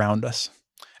society that's around us.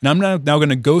 And I'm now going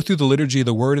to go through the liturgy of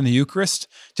the Word and the Eucharist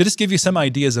to just give you some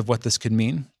ideas of what this could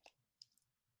mean.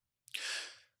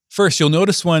 First, you'll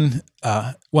notice when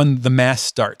the Mass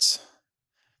starts,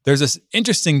 there's this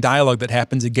interesting dialogue that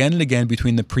happens again and again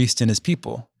between the priest and his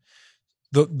people.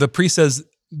 The priest says,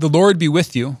 "The Lord be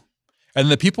with you," and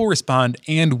the people respond,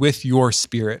 "And with your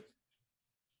spirit."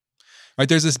 Right?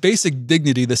 There's this basic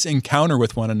dignity, this encounter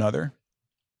with one another.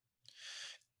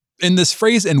 And this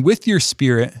phrase, "and with your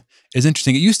spirit," is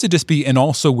interesting. It used to just be, "and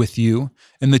also with you."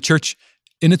 And the church,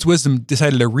 in its wisdom,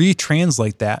 decided to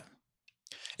retranslate that.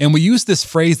 And we use this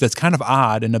phrase that's kind of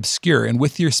odd and obscure, "and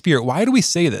with your spirit." Why do we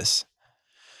say this?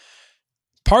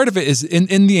 Part of it is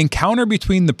in the encounter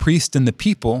between the priest and the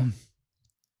people,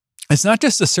 it's not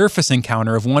just a surface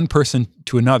encounter of one person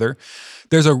to another.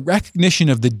 There's a recognition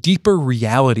of the deeper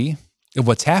reality of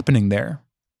what's happening there.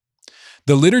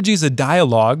 The liturgy is a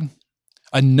dialogue,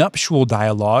 a nuptial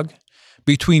dialogue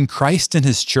between Christ and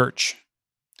his church.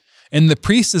 And the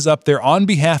priest is up there on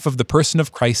behalf of the person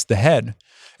of Christ, the head.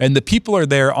 And the people are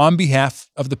there on behalf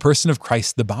of the person of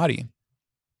Christ, the body.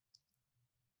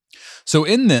 So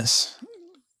in this,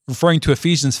 referring to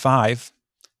Ephesians 5,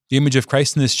 the image of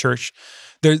Christ in his church,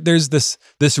 there's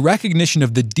this recognition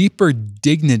of the deeper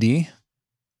dignity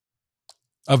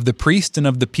of the priest and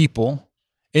of the people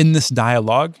in this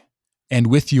dialogue, "and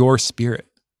with your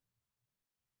spirit,"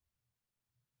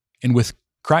 and with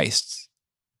Christ.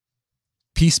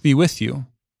 Peace be with you.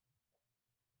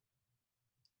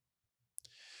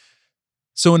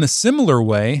 So in a similar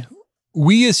way,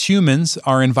 we as humans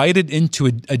are invited into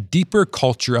a deeper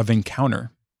culture of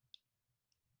encounter.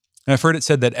 And I've heard it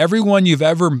said that everyone you've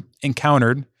ever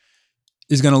encountered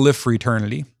is going to live for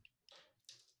eternity.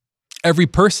 Every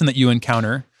person that you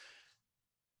encounter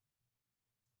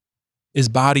is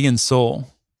body and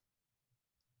soul,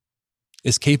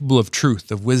 is capable of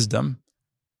truth, of wisdom,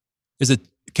 is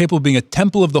capable of being a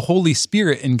temple of the Holy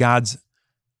Spirit in God's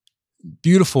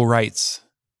beautiful rites,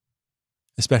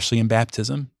 especially in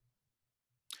baptism.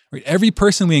 Right? Every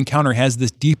person we encounter has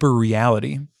this deeper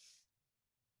reality.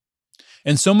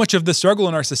 And so much of the struggle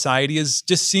in our society is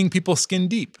just seeing people skin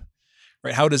deep.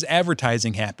 Right? How does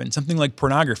advertising happen? Something like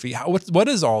pornography. What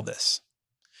is all this?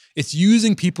 It's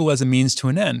using people as a means to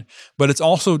an end, but it's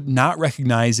also not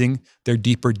recognizing their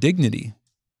deeper dignity.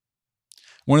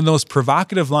 One of the most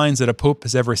provocative lines that a pope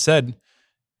has ever said,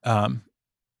 actually,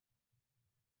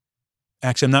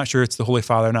 I'm not sure it's the Holy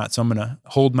Father or not, so I'm going to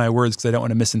hold my words because I don't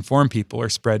want to misinform people or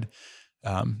spread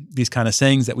these kind of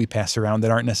sayings that we pass around that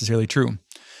aren't necessarily true.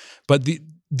 But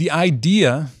the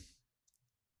idea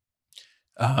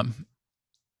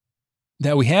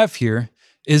that we have here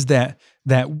is that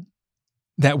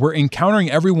we're encountering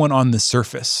everyone on the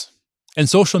surface. And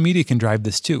social media can drive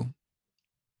this too.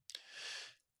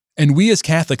 And we as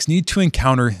Catholics need to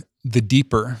encounter the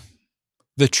deeper,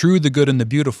 the true, the good, and the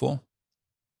beautiful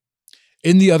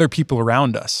in the other people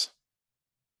around us.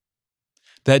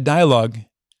 That dialogue,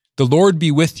 "The Lord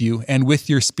be with you and with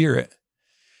your spirit."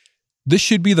 This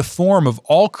should be the form of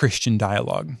all Christian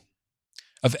dialogue,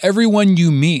 of everyone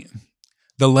you meet,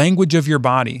 the language of your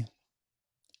body.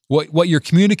 What you're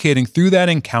communicating through that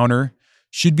encounter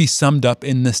should be summed up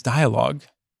in this dialogue.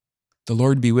 "The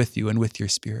Lord be with you and with your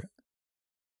spirit."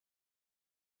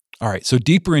 All right, so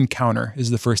deeper encounter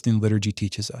is the first thing liturgy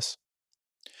teaches us.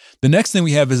 The next thing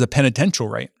we have is a penitential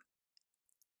rite.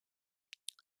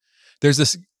 There's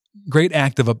this great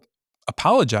act of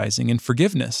apologizing and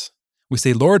forgiveness. We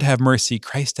say, Lord, have mercy,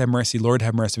 Christ, have mercy, Lord,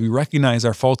 have mercy. We recognize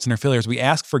our faults and our failures. We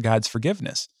ask for God's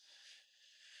forgiveness.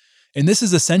 And this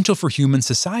is essential for human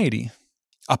society.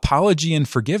 Apology and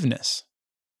forgiveness,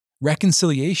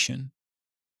 reconciliation.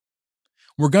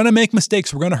 We're going to make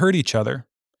mistakes. We're going to hurt each other.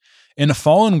 In a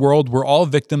fallen world, we're all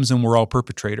victims and we're all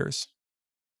perpetrators.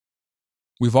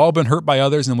 We've all been hurt by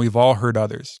others and we've all hurt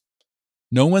others.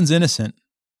 No one's innocent,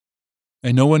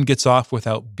 and no one gets off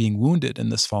without being wounded in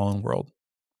this fallen world.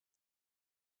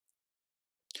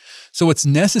 So it's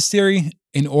necessary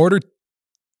in order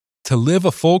to live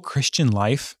a full Christian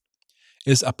life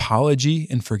is apology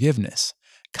and forgiveness,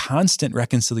 constant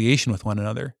reconciliation with one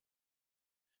another.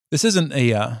 This isn't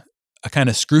a kind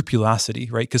of scrupulosity,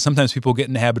 right? Because sometimes people get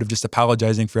in the habit of just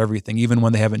apologizing for everything, even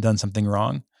when they haven't done something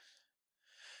wrong.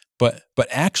 But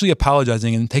actually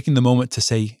apologizing and taking the moment to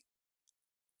say,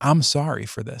 I'm sorry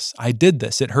for this. I did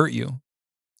this. It hurt you. And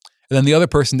then the other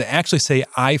person to actually say,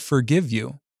 I forgive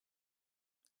you.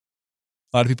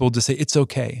 A lot of people just say, it's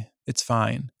okay. It's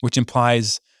fine, which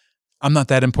implies I'm not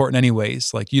that important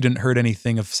anyways. Like, you didn't hurt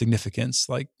anything of significance.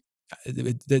 Like,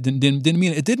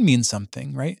 it did mean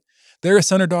something, right? They're a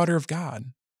son or daughter of God,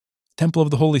 temple of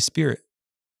the Holy Spirit.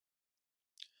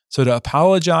 So to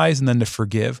apologize and then to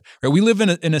forgive, right? We live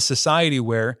in a society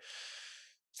where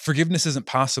forgiveness isn't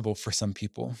possible for some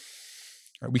people,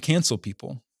 right? We cancel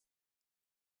people.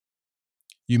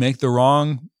 You make the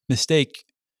wrong mistake.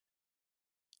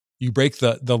 You break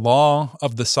the law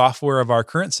of the software of our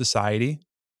current society.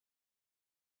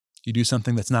 You do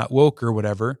something that's not woke or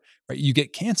whatever, right? You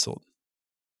get canceled.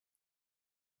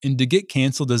 And to get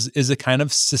canceled is a kind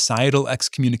of societal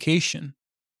excommunication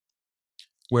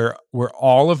where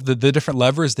all of the different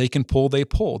levers they can pull, they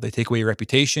pull. They take away your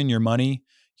reputation, your money,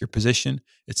 your position,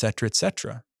 et cetera, et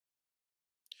cetera.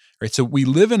 Right? So we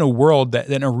live in a world that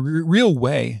in a real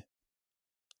way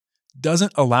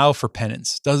doesn't allow for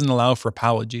penance, doesn't allow for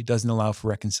apology, doesn't allow for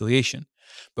reconciliation.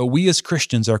 But we as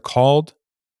Christians are called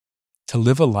to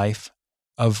live a life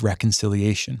of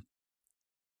reconciliation.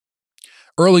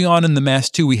 Early on in the Mass,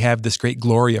 too, we have this great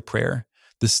Gloria prayer,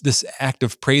 this act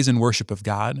of praise and worship of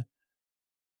God,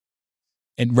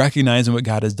 and recognizing what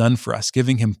God has done for us,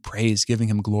 giving him praise, giving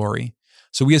him glory.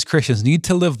 So we as Christians need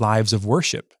to live lives of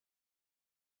worship,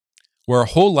 where our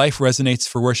whole life resonates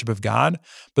for worship of God,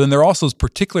 but then there are also those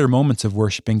particular moments of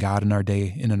worshiping God in our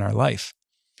day and in our life.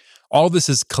 All this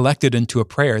is collected into a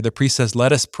prayer. The priest says,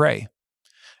 let us pray.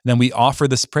 And then we offer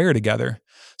this prayer together.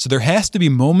 So there has to be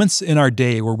moments in our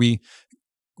day where we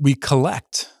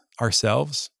collect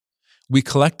ourselves, we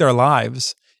collect our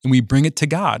lives, and we bring it to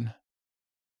God.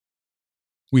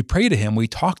 We pray to him, we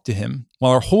talk to him.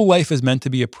 While our whole life is meant to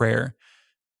be a prayer,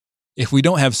 if we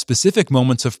don't have specific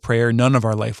moments of prayer, none of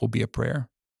our life will be a prayer.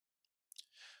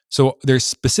 So there's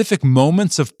specific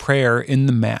moments of prayer in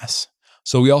the Mass.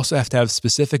 So we also have to have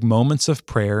specific moments of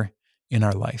prayer in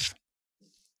our life.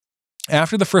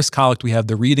 After the first collect, we have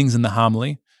the readings and the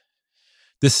homily.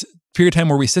 This period of time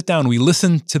where we sit down and we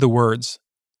listen to the words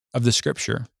of the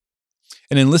Scripture.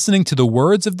 And in listening to the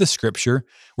words of the Scripture,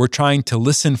 we're trying to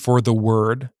listen for the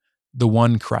Word, the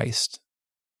one Christ,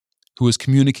 who is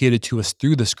communicated to us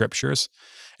through the Scriptures.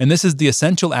 And this is the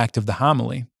essential act of the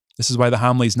homily. This is why the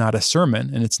homily is not a sermon,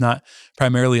 and it's not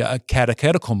primarily a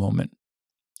catechetical moment.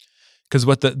 Because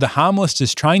what the homilist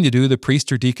is trying to do, the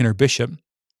priest or deacon or bishop,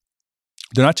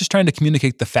 they're not just trying to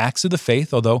communicate the facts of the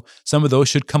faith, although some of those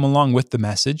should come along with the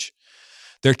message.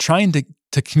 They're trying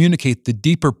to communicate the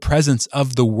deeper presence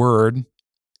of the Word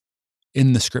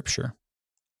in the Scripture.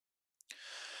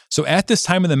 So at this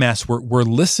time of the Mass, we're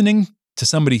listening to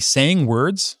somebody saying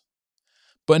words,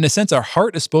 but in a sense, our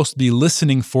heart is supposed to be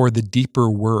listening for the deeper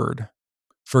word,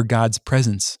 for God's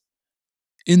presence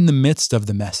in the midst of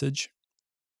the message.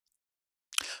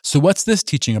 So what's this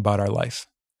teaching about our life?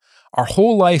 Our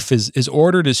whole life is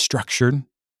ordered, is structured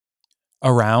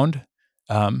around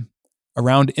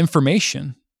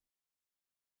information.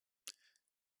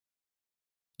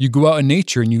 You go out in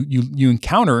nature and you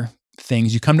encounter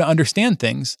things, you come to understand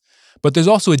things, but there's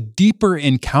also a deeper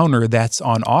encounter that's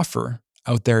on offer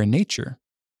out there in nature.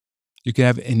 You can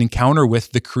have an encounter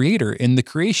with the Creator in the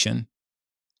creation,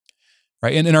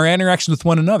 right? And in our interactions with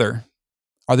one another,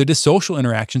 are they just social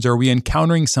interactions? Or are we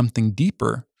encountering something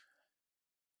deeper?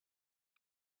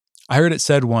 I heard it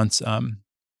said once,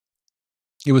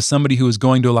 it was somebody who was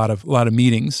going to a lot of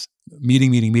meetings,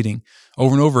 meeting,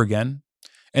 over and over again,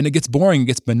 and it gets boring, it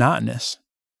gets monotonous.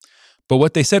 But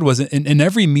what they said was, in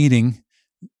every meeting,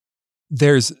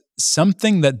 there's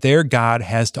something that their God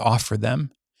has to offer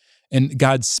them, and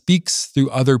God speaks through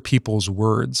other people's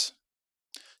words.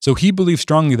 So he believed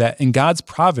strongly that in God's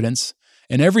providence,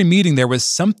 in every meeting, there was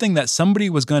something that somebody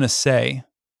was going to say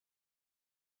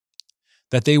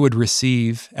that they would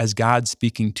receive as God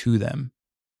speaking to them.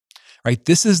 Right?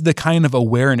 This is the kind of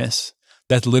awareness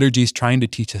that the liturgy is trying to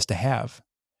teach us to have.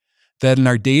 That in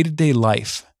our day-to-day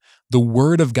life, the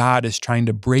Word of God is trying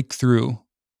to break through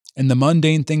in the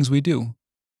mundane things we do,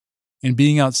 in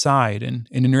being outside and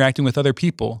interacting with other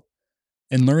people,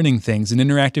 and learning things and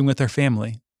interacting with our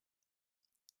family,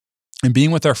 and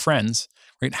being with our friends.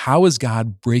 Right? How is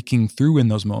God breaking through in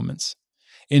those moments?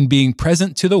 In being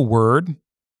present to the Word,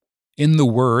 in the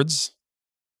words,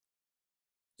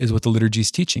 is what the liturgy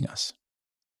is teaching us.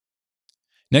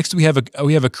 Next, we have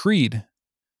a creed.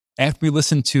 After we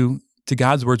listen to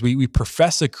God's words, we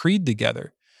profess a creed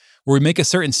together, where we make a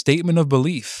certain statement of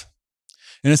belief.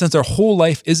 In a sense, our whole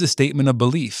life is a statement of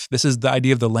belief. This is the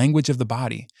idea of the language of the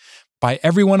body. By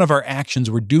every one of our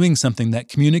actions, we're doing something that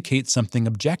communicates something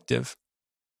objective.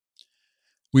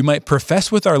 We might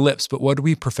profess with our lips, but what do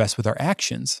we profess with our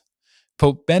actions?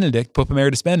 Pope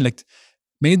Emeritus Benedict,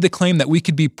 made the claim that we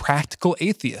could be practical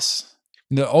atheists.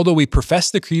 Although we profess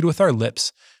the creed with our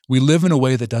lips, we live in a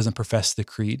way that doesn't profess the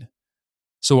creed.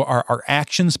 So our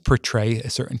actions portray a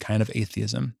certain kind of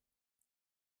atheism.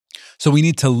 So we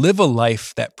need to live a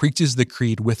life that preaches the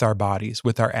creed with our bodies,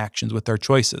 with our actions, with our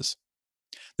choices.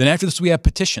 Then after this, we have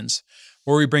petitions,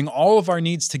 where we bring all of our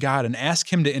needs to God and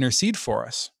ask Him to intercede for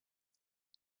us.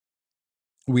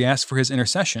 We ask for His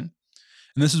intercession.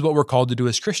 And this is what we're called to do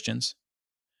as Christians.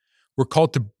 We're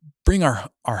called to bring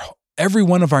our every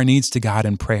one of our needs to God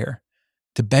in prayer,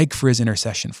 to beg for His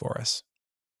intercession for us,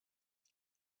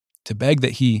 to beg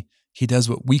that He does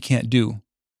what we can't do,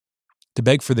 to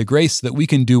beg for the grace that we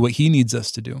can do what He needs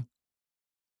us to do.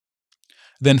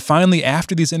 Then finally,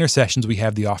 after these intercessions, we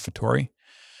have the offertory,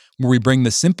 where we bring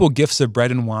the simple gifts of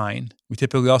bread and wine. We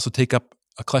typically also take up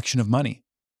a collection of money.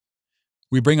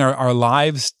 We bring our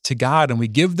lives to God and we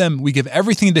give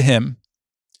everything to Him,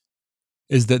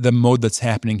 is the mode that's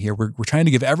happening here. We're trying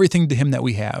to give everything to Him that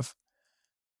we have,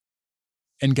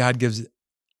 and God gives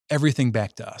everything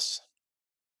back to us.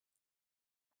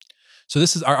 So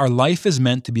this is our life is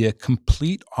meant to be a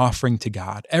complete offering to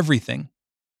God. Everything.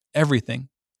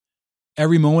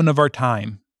 Every moment of our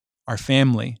time, our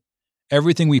family,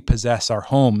 everything we possess, our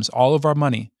homes, all of our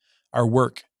money, our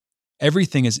work,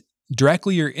 everything is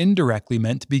directly or indirectly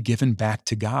meant to be given back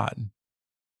to God.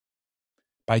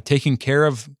 By taking care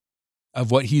of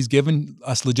what He's given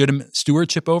us legitimate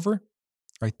stewardship over,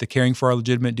 right? The caring for our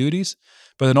legitimate duties,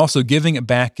 but then also giving it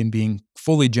back and being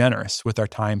fully generous with our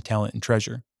time, talent, and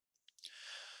treasure.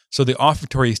 So the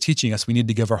offertory is teaching us we need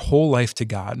to give our whole life to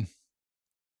God.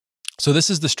 So this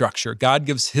is the structure. God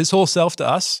gives His whole self to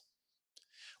us.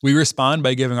 We respond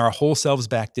by giving our whole selves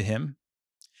back to Him.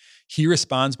 He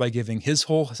responds by giving His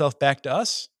whole self back to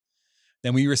us.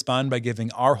 Then we respond by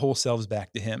giving our whole selves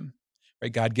back to Him.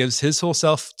 Right? God gives His whole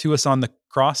self to us on the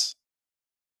cross.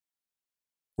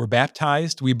 We're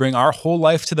baptized. We bring our whole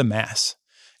life to the Mass.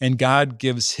 And God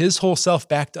gives His whole self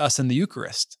back to us in the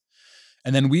Eucharist.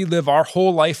 And then we live our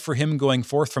whole life for Him going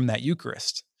forth from that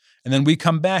Eucharist. And then we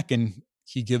come back and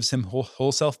He gives Him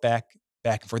whole self back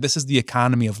and forth. This is the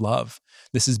economy of love.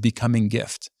 This is becoming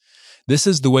gift. This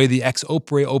is the way the ex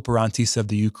opere operantis of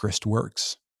the Eucharist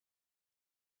works.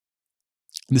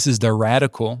 This is the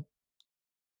radical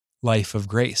life of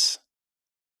grace.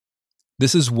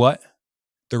 This is what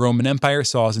the Roman Empire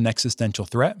saw as an existential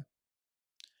threat.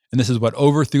 And this is what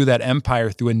overthrew that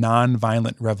empire through a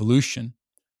non-violent revolution,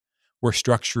 where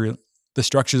the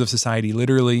structures of society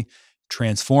literally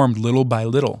transformed little by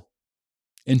little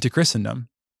into Christendom.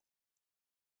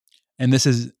 And this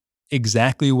is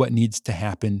exactly what needs to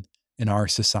happen in our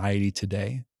society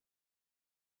today.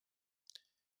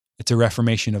 It's a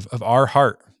reformation of our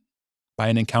heart by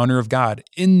an encounter of God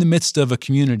in the midst of a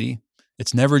community.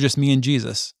 It's never just me and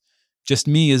Jesus. Just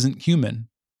me isn't human.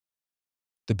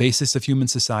 The basis of human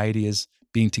society is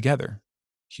being together.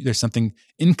 There's something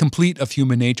incomplete of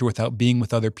human nature without being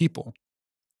with other people.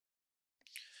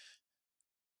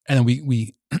 And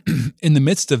we in the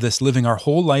midst of this, living our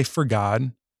whole life for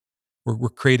God, we're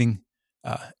creating,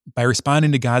 by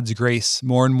responding to God's grace,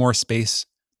 more and more space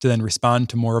to then respond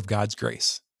to more of God's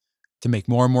grace, to make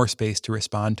more and more space to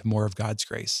respond to more of God's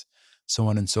grace, so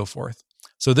on and so forth.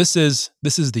 So this is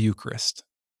the Eucharist.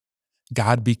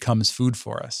 God becomes food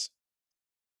for us.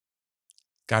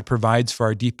 God provides for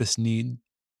our deepest need.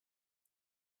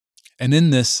 And in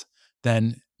this,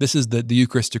 then, this is the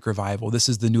Eucharistic revival. This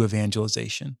is the new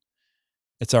evangelization.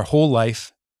 It's our whole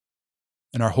life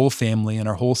and our whole family and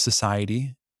our whole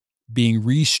society being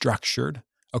restructured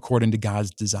according to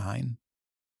God's design.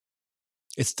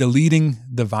 It's deleting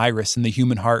the virus in the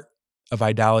human heart of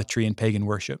idolatry and pagan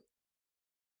worship.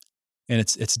 And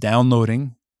it's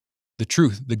downloading the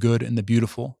truth, the good and the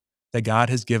beautiful that God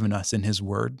has given us in his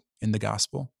word, in the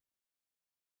gospel.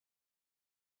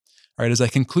 All right, as I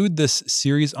conclude this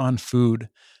series on food,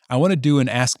 I want to do an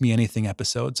Ask Me Anything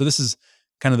episode. So this is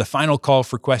kind of the final call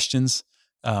for questions.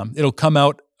 It'll come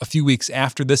out a few weeks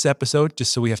after this episode,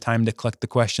 just so we have time to collect the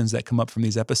questions that come up from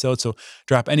these episodes. So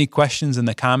drop any questions in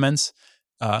the comments,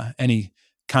 any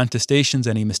contestations,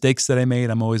 any mistakes that I made.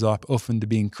 I'm always open to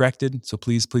being corrected. So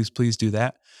please, please, please do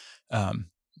that.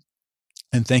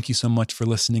 And thank you so much for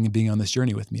listening and being on this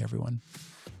journey with me, everyone.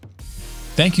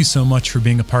 Thank you so much for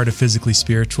being a part of Physically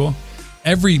Spiritual.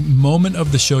 Every moment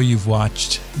of the show you've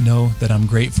watched, know that I'm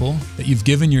grateful that you've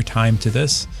given your time to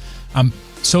this. I'm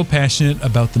so passionate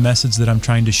about the message that I'm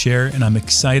trying to share, and I'm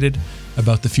excited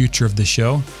about the future of the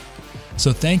show.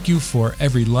 So thank you for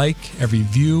every like, every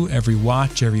view, every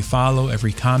watch, every follow,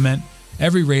 every comment,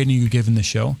 every rating you give in the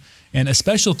show. And a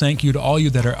special thank you to all you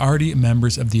that are already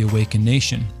members of the Awakened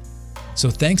Nation.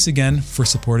 So thanks again for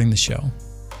supporting the show.